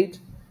 -8,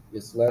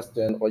 is less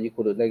than or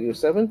equal to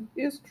 -7,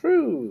 is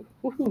true.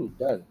 Woohoo,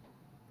 done.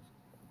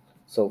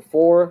 So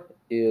 4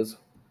 is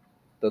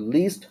the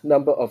least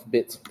number of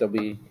bits that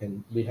we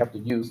have to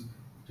use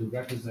to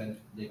represent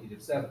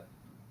 -7.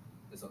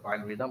 It's a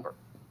binary number.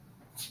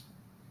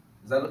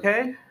 Is that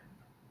okay?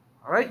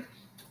 All right.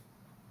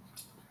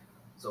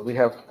 So we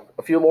have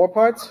a few more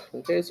parts.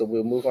 Okay, so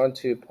we'll move on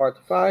to part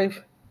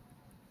 5.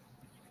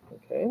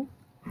 Okay.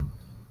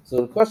 So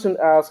the question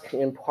asked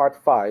in part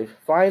 5,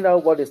 find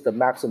out what is the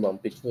maximum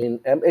between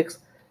mx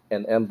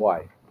and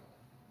my.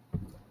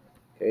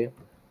 Okay.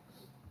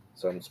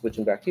 So I'm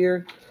switching back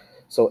here.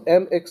 So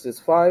mx is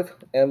 5,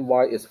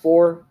 my is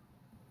 4.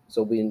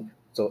 So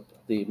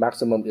the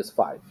maximum is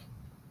 5.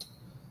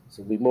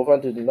 So we move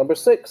on to the number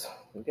 6.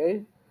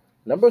 Okay.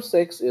 Number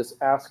 6 is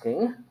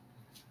asking,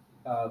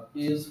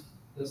 is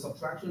the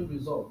subtraction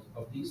result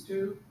of these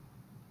two,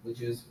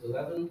 which is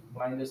 11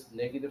 minus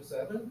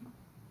 -7,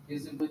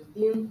 is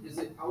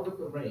it out of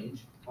the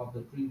range of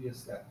the previous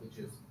step, which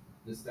is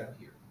this step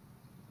here?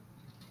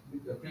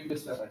 The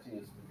previous step, I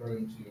think, is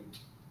referring to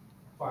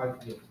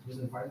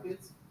using 5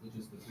 bits, which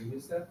is the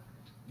previous step.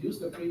 Use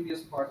the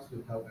previous parts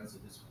to help answer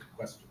this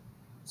question.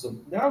 So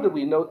now that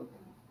we know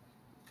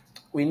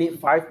we need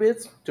 5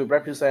 bits to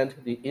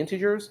represent the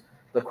integers,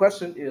 the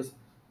question is,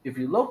 if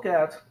you look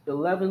at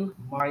 11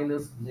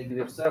 minus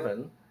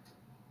 -7,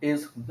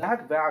 is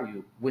that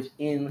value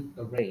within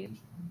the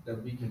range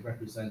that we can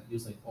represent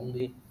using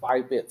only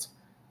 5 bits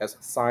as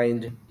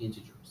signed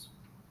integers?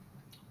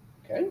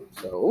 Okay,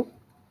 so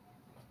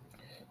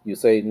you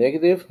say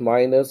negative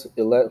minus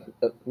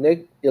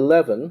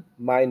 11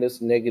 minus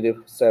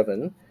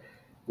 -7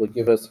 will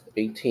give us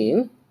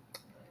 18,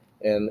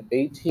 and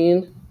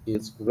 18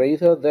 is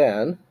greater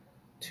than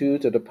 2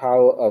 to the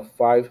power of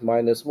 5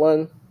 minus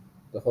 1,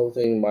 the whole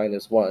thing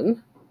minus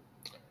 1,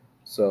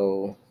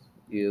 so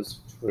is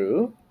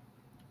true.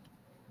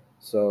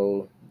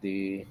 So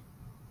the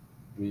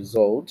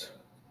result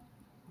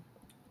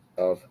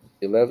of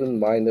 11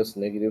 minus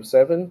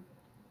 -7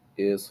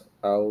 is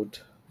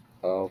out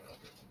of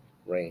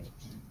range.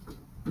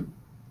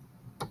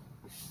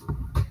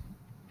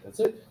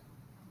 That's it.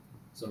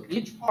 So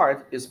each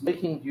part is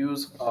making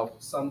use of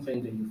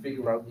something that you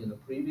figure out in the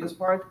previous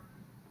part.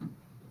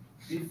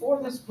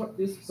 Before this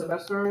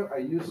semester, I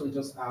usually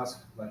just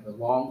ask like a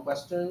long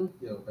question,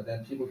 but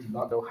then people do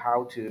not know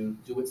how to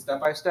do it step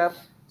by step.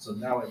 So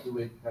now I do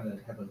it kind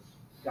of have a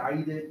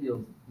guided,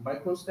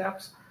 micro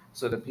steps,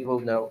 so that people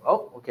know,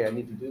 oh, okay, I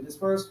need to do this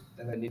first,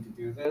 then I need to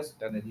do this,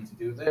 then I need to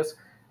do this.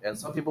 And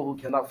some people who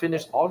cannot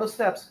finish all the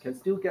steps can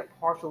still get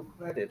partial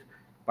credit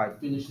by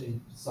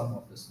finishing some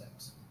of the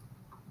steps.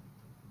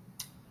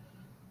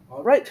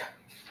 All right,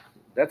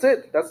 that's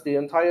it. That's the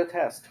entire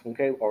test,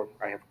 okay? Or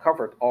I have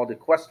covered all the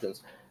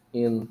questions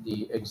in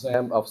the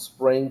exam of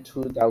spring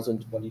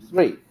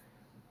 2023.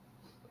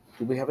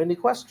 Do we have any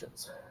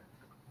questions?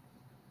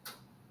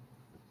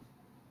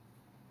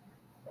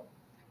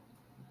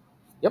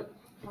 Yep.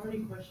 How many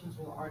questions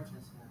will our test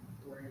have?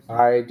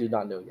 I do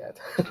not know yet.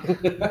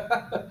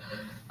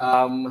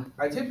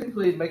 I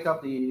typically make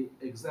up the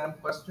exam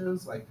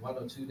questions like 1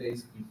 or 2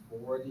 days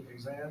before the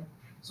exam.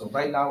 So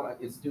right now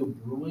it's still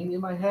brewing in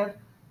my head.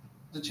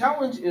 The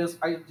challenge is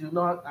I do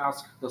not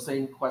ask the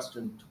same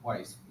question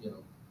twice,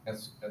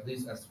 at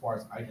least as far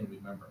as I can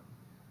remember.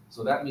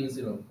 So that means,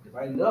 if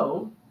I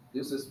know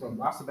this is from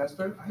last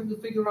semester, I have to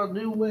figure out a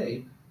new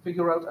way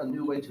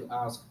to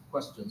ask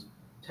questions,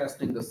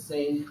 testing the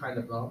same kind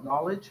of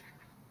knowledge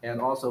and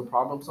also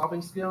problem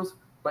solving skills,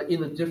 but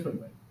in a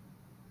different way.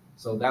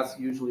 So that's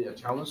usually a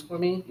challenge for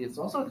me. It's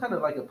also kind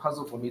of like a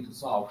puzzle for me to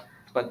solve,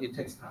 but it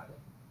takes time.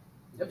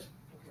 Yep. Okay,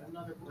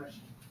 another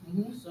question.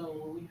 So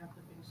will we have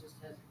to finish this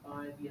test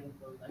by the end of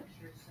the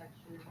lecture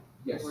section?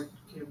 Yes. Or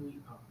can we?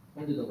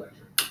 End of the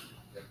lecture.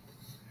 Yep.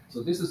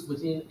 So this is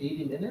within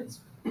 80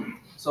 minutes.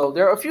 So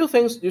there are a few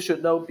things you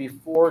should know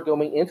before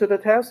going into the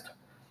test.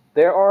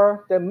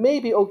 There may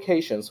be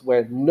occasions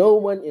where no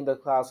one in the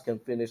class can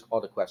finish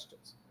all the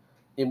questions.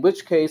 In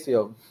which case,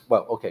 so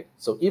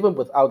even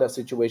without that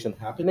situation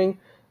happening,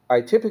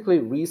 I typically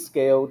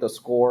rescale the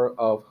score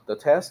of the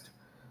test.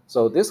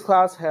 So this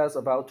class has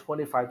about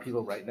 25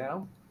 people right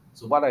now.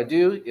 So what I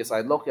do is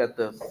I look at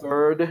the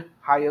third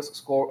highest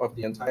score of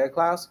the entire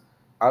class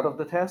out of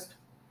the test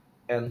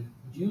and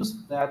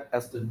use that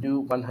as the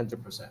new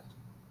 100%.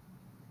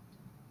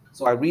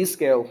 So I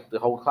rescale the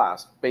whole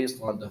class based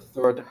on the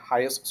third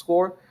highest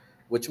score,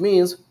 which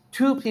means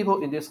 2 people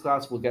in this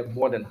class will get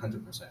more than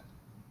 100%.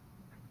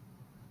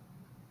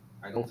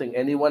 I don't think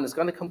anyone is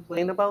going to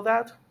complain about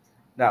that.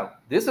 Now,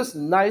 this is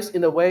nice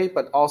in a way,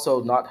 but also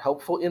not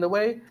helpful in a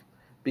way,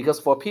 because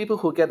for people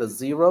who get a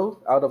 0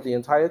 out of the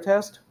entire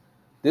test,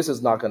 this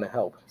is not going to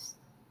help.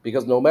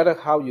 Because no matter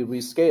how you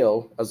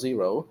rescale a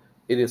 0,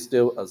 it is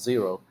still a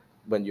 0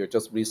 when you're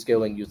just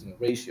rescaling using a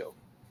ratio.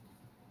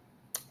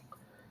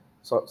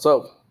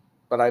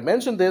 But I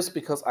mentioned this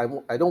because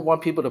I don't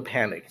want people to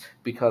panic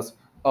because,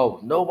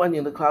 no one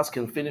in the class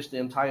can finish the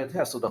entire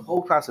test, so the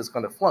whole class is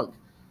going to flunk.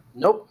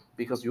 Nope,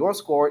 because your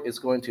score is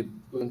going to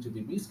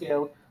be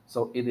rescaled,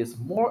 so it is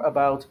more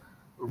about,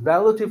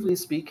 relatively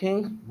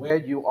speaking, where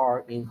you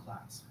are in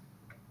class.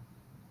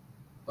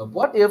 But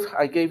what if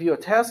I gave you a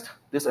test,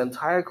 this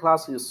entire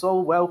class is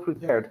so well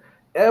prepared,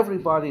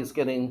 everybody is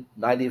getting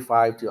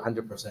 95 to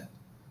 100%.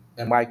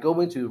 Am I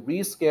going to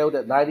rescale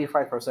that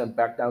 95%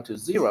 back down to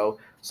 0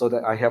 so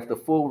that I have the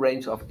full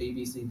range of A,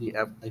 B, C, D,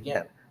 F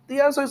again?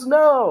 The answer is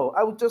no.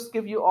 I would just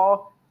give you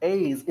all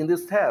A's in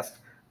this test.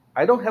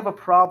 I don't have a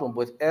problem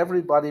with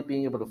everybody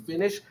being able to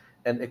finish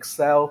and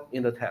excel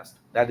in the test.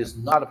 That is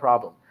not a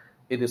problem.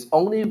 It is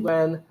only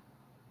when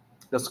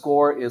the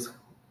score is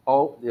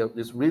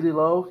really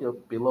low,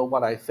 below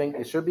what I think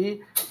it should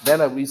be,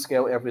 then I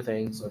rescale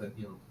everything so that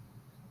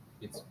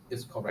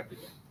it's correct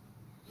again.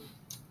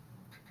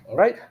 All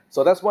right,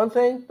 so that's one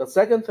thing. The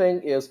second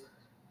thing is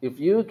if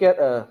you get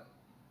a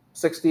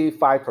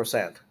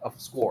 65% of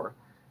score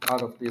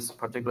out of this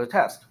particular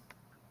test,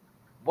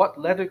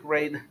 what letter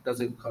grade does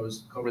it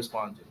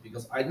correspond to?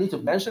 Because I need to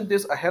mention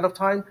this ahead of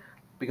time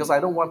because I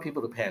don't want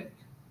people to panic.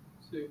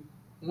 C.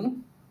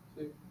 C.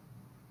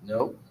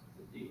 No.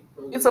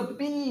 It's a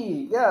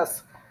B,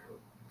 yes.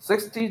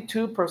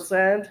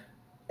 62%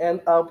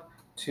 and up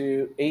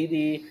to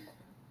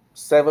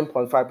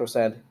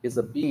 87.5% is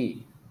a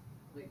B.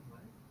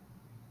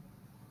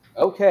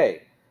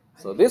 Okay,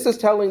 so this is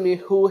telling me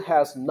who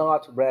has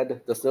not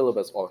read the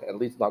syllabus, or at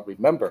least not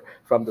remember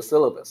from the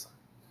syllabus.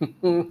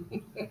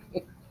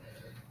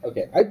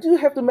 Okay, I do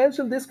have to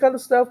mention this kind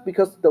of stuff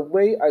because the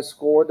way I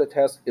score the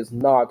test is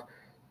not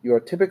your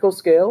typical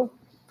scale,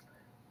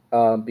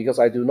 because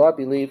I do not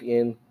believe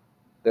in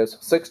there's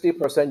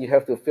 60% you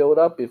have to fill it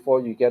up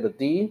before you get a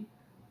D.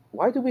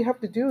 Why do we have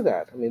to do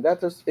that? I mean,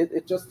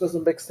 it just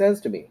doesn't make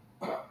sense to me.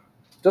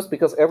 Just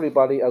because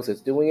everybody else is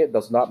doing it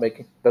does not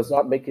make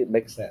it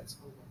make sense.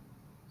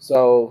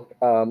 So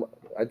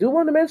I do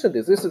want to mention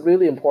this. This is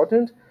really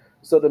important.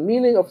 So the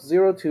meaning of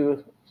 0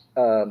 to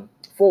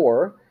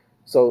 4,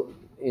 so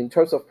in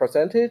terms of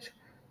percentage,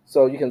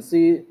 so you can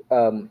see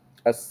a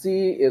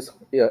C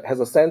has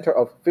a center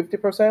of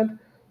 50%.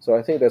 So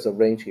I think there's a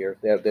range here.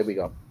 There we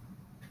go.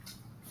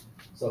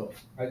 So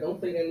I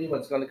don't think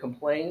anyone's going to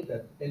complain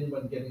that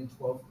anyone getting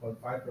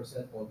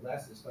 12.5% or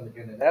less is going to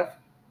get an F,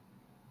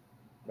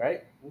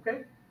 right?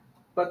 Okay.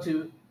 But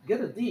to get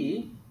a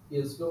D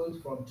is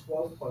going from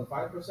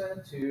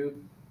 12.5%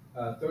 to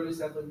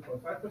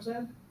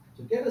 37.5%.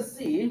 To get a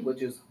C,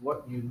 which is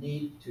what you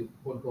need to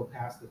quote unquote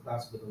pass the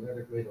class with a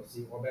letter grade of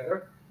C or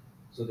better,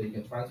 so that you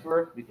can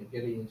transfer, we can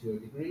get it into a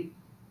degree,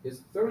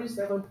 is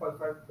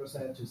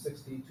 37.5% to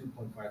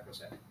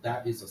 62.5%.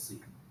 That is a C.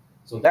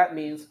 So that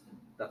means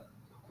the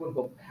quote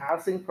unquote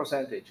passing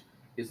percentage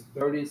is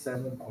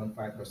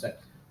 37.5%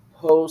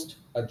 post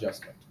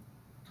adjustment.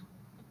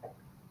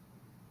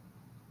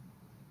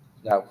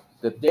 Now,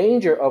 the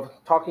danger of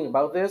talking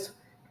about this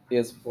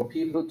is for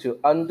people to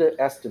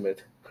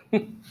underestimate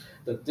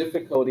the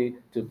difficulty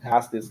to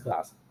pass this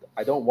class.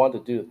 I don't want to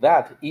do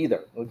that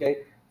either,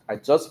 okay? I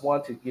just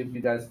want to give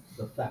you guys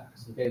the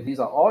facts, okay? These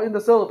are all in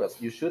the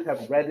syllabus. You should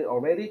have read it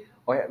already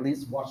or at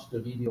least watched the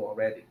video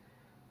already.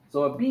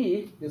 So a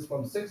B is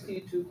from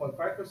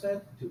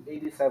 62.5% to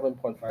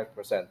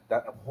 87.5%.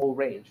 That whole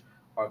range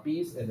are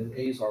B's, and then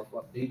A's are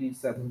from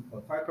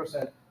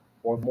 87.5%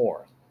 or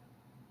more.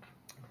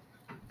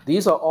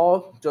 These are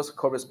all just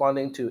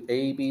corresponding to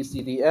A, B,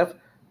 C, D, F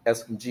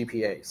as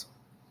GPAs.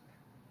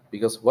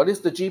 Because what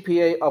is the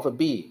GPA of a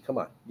B? Come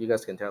on, you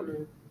guys can tell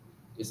me.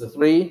 It's a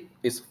 3.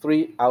 It's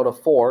 3 out of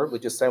 4,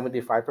 which is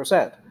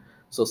 75%.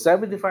 So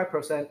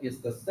 75% is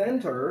the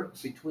center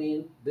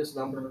between this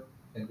number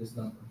and this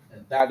number.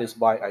 And that is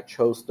why I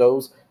chose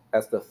those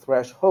as the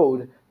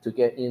threshold to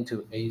get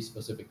into a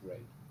specific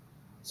grade.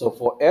 So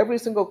for every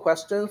single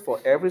question, for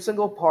every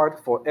single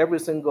part, for every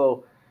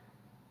single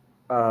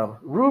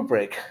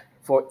rubric,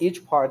 for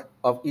each part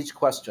of each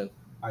question,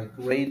 I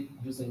grade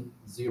using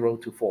 0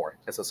 to 4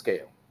 as a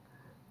scale.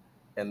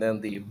 And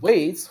then the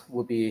weights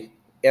will be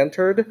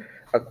entered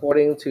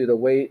according to the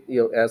weight,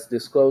 as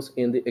disclosed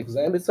in the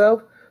exam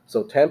itself.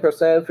 So 10%,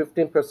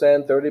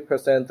 15%, 30%,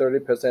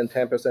 30%,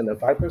 10%, and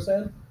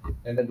 5%.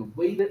 And then the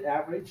weighted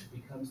average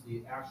becomes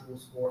the actual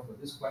score for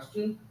this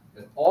question.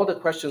 And all the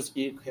questions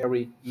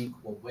carry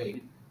equal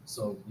weight.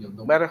 So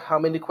no matter how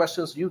many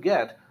questions you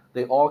get,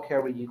 they all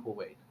carry equal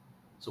weight.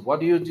 So what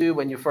do you do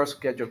when you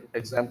first get your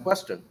exam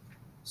question?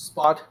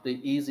 Spot the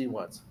easy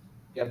ones.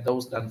 Get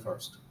those done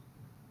first.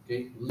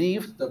 Okay?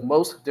 Leave the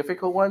most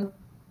difficult one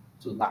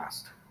to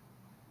last.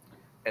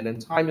 And then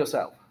time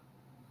yourself.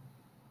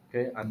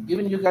 Okay? I'm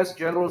giving you guys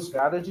general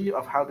strategy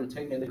of how to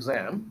take an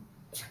exam.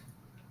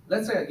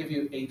 Let's say I give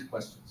you 8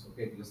 questions,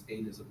 okay? Because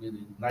 8 is a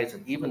really nice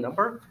and even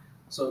number.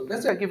 So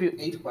let's say I give you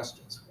 8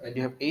 questions, and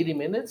you have 80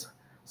 minutes.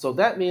 So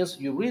that means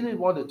you really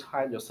want to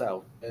time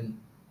yourself and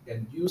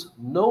use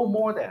no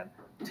more than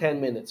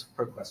 10 minutes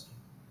per question.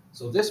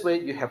 So this way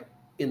you have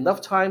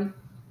enough time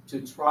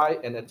to try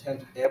and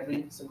attempt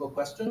every single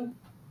question.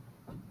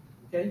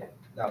 Okay?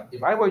 Now,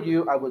 if I were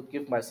you, I would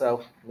give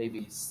myself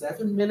maybe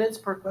 7 minutes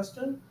per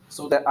question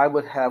so that I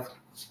would have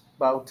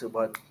about,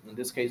 in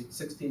this case,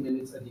 16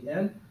 minutes at the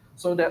end,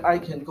 so that I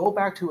can go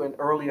back to an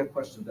earlier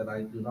question that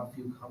I do not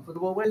feel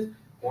comfortable with,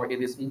 or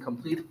it is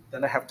incomplete,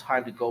 then I have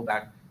time to go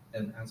back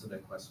and answer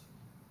that question.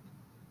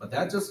 But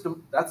that's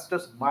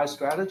just my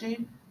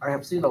strategy. I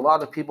have seen a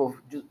lot of people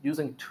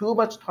using too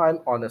much time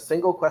on a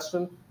single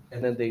question,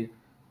 and then they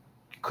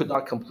could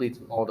not complete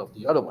all of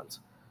the other ones.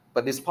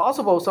 But it's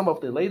possible some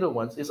of the later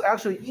ones is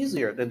actually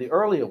easier than the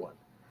earlier one.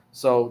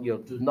 So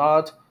do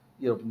not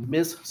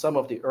miss some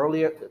of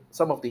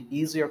the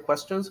easier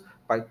questions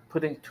by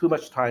putting too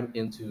much time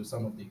into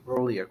some of the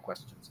earlier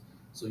questions.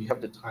 So you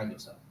have to time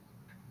yourself.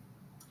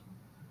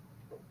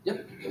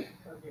 Yep.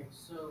 Okay,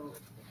 so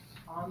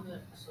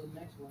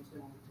next Wednesday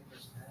when we take our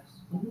test,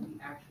 will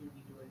we actually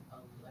be doing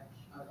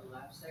a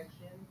lab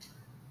section,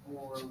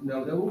 or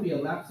No, there will be a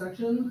lab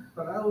section,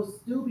 but I will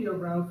still be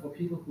around for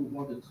people who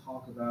want to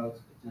talk about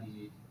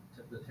the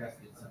test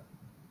itself.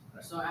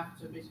 Right. So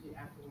basically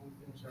after we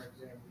finish our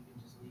exam, we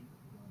can just leave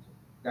if we want to.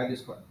 That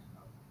is correct.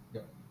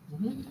 Yep.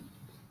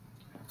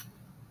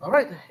 All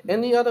right.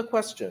 Any other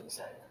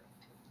questions?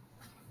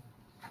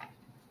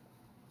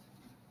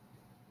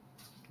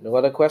 No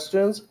other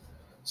questions?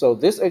 So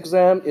this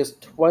exam is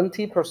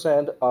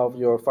 20% of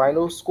your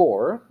final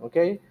score,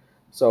 okay?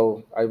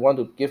 So I want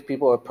to give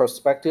people a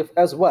perspective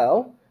as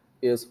well,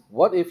 is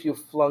what if you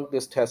flunk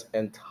this test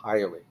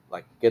entirely,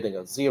 like getting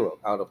a 0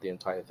 out of the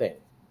entire thing?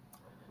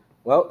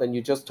 Well, then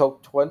you just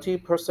took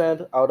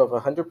 20% out of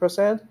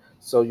 100%,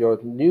 so your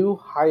new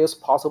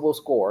highest possible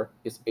score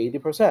is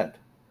 80%.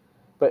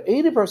 But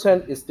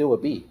 80% is still a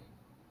B.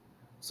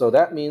 So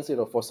that means,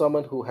 for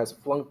someone who has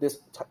flunked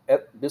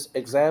this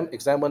exam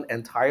 1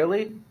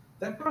 entirely,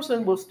 that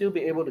person will still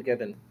be able to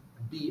get an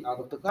B out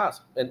of the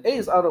class. An A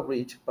is out of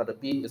reach, but a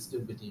B is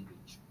still within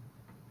reach.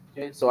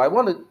 Okay, so I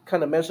want to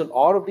kind of mention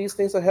all of these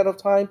things ahead of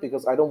time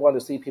because I don't want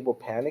to see people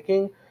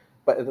panicking,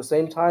 but at the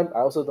same time, I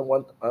also don't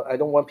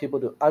want people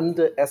to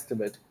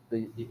underestimate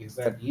the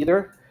exam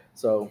either.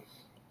 So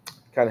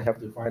kind of have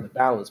to find a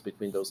balance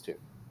between those two.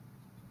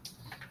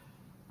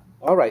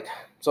 All right,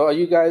 so are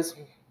you guys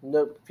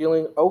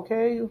feeling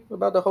okay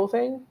about the whole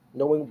thing?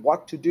 Knowing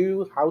what to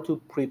do, how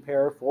to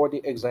prepare for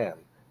the exam?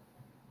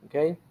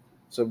 Okay,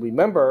 so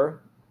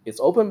remember, it's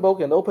open book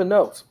and open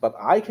notes, but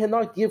I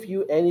cannot give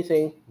you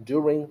anything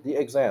during the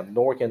exam,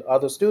 nor can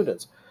other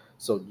students.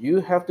 So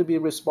you have to be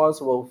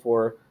responsible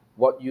for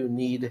what you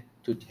need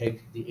to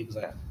take the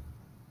exam.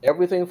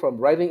 Everything from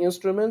writing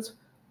instruments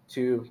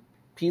to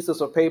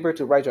pieces of paper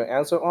to write your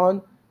answer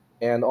on,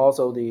 and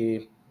also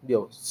the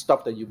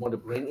stuff that you want to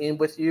bring in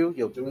with you,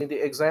 during the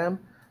exam.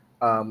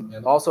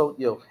 And also,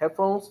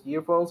 headphones,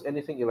 earphones,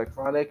 anything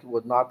electronic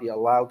would not be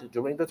allowed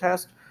during the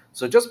test.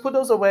 So just put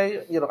those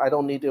away. I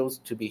don't need those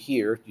to be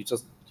here. You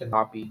just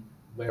cannot be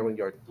wearing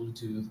your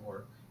Bluetooth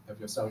or have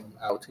your cell phone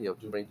out,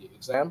 during the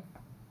exam.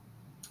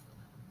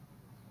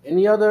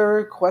 Any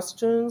other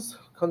questions,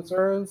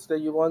 concerns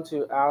that you want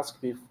to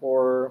ask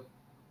before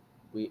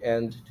we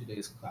end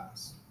today's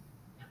class?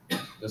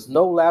 There's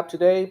no lab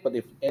today, but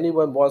if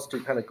anyone wants to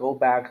kind of go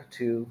back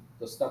to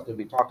the stuff that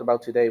we talked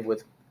about today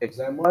with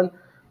exam one,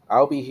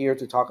 I'll be here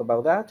to talk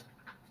about that.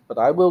 But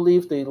I will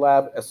leave the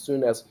lab as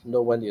soon as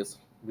no one is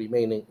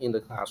remaining in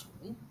the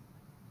classroom.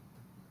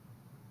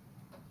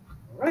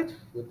 All right,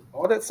 with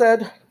all that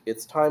said,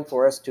 it's time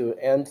for us to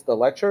end the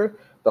lecture.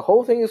 The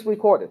whole thing is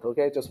recorded,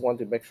 okay? Just want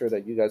to make sure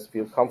that you guys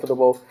feel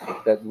comfortable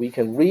that we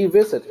can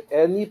revisit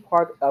any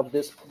part of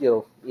this,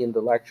 in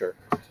the lecture.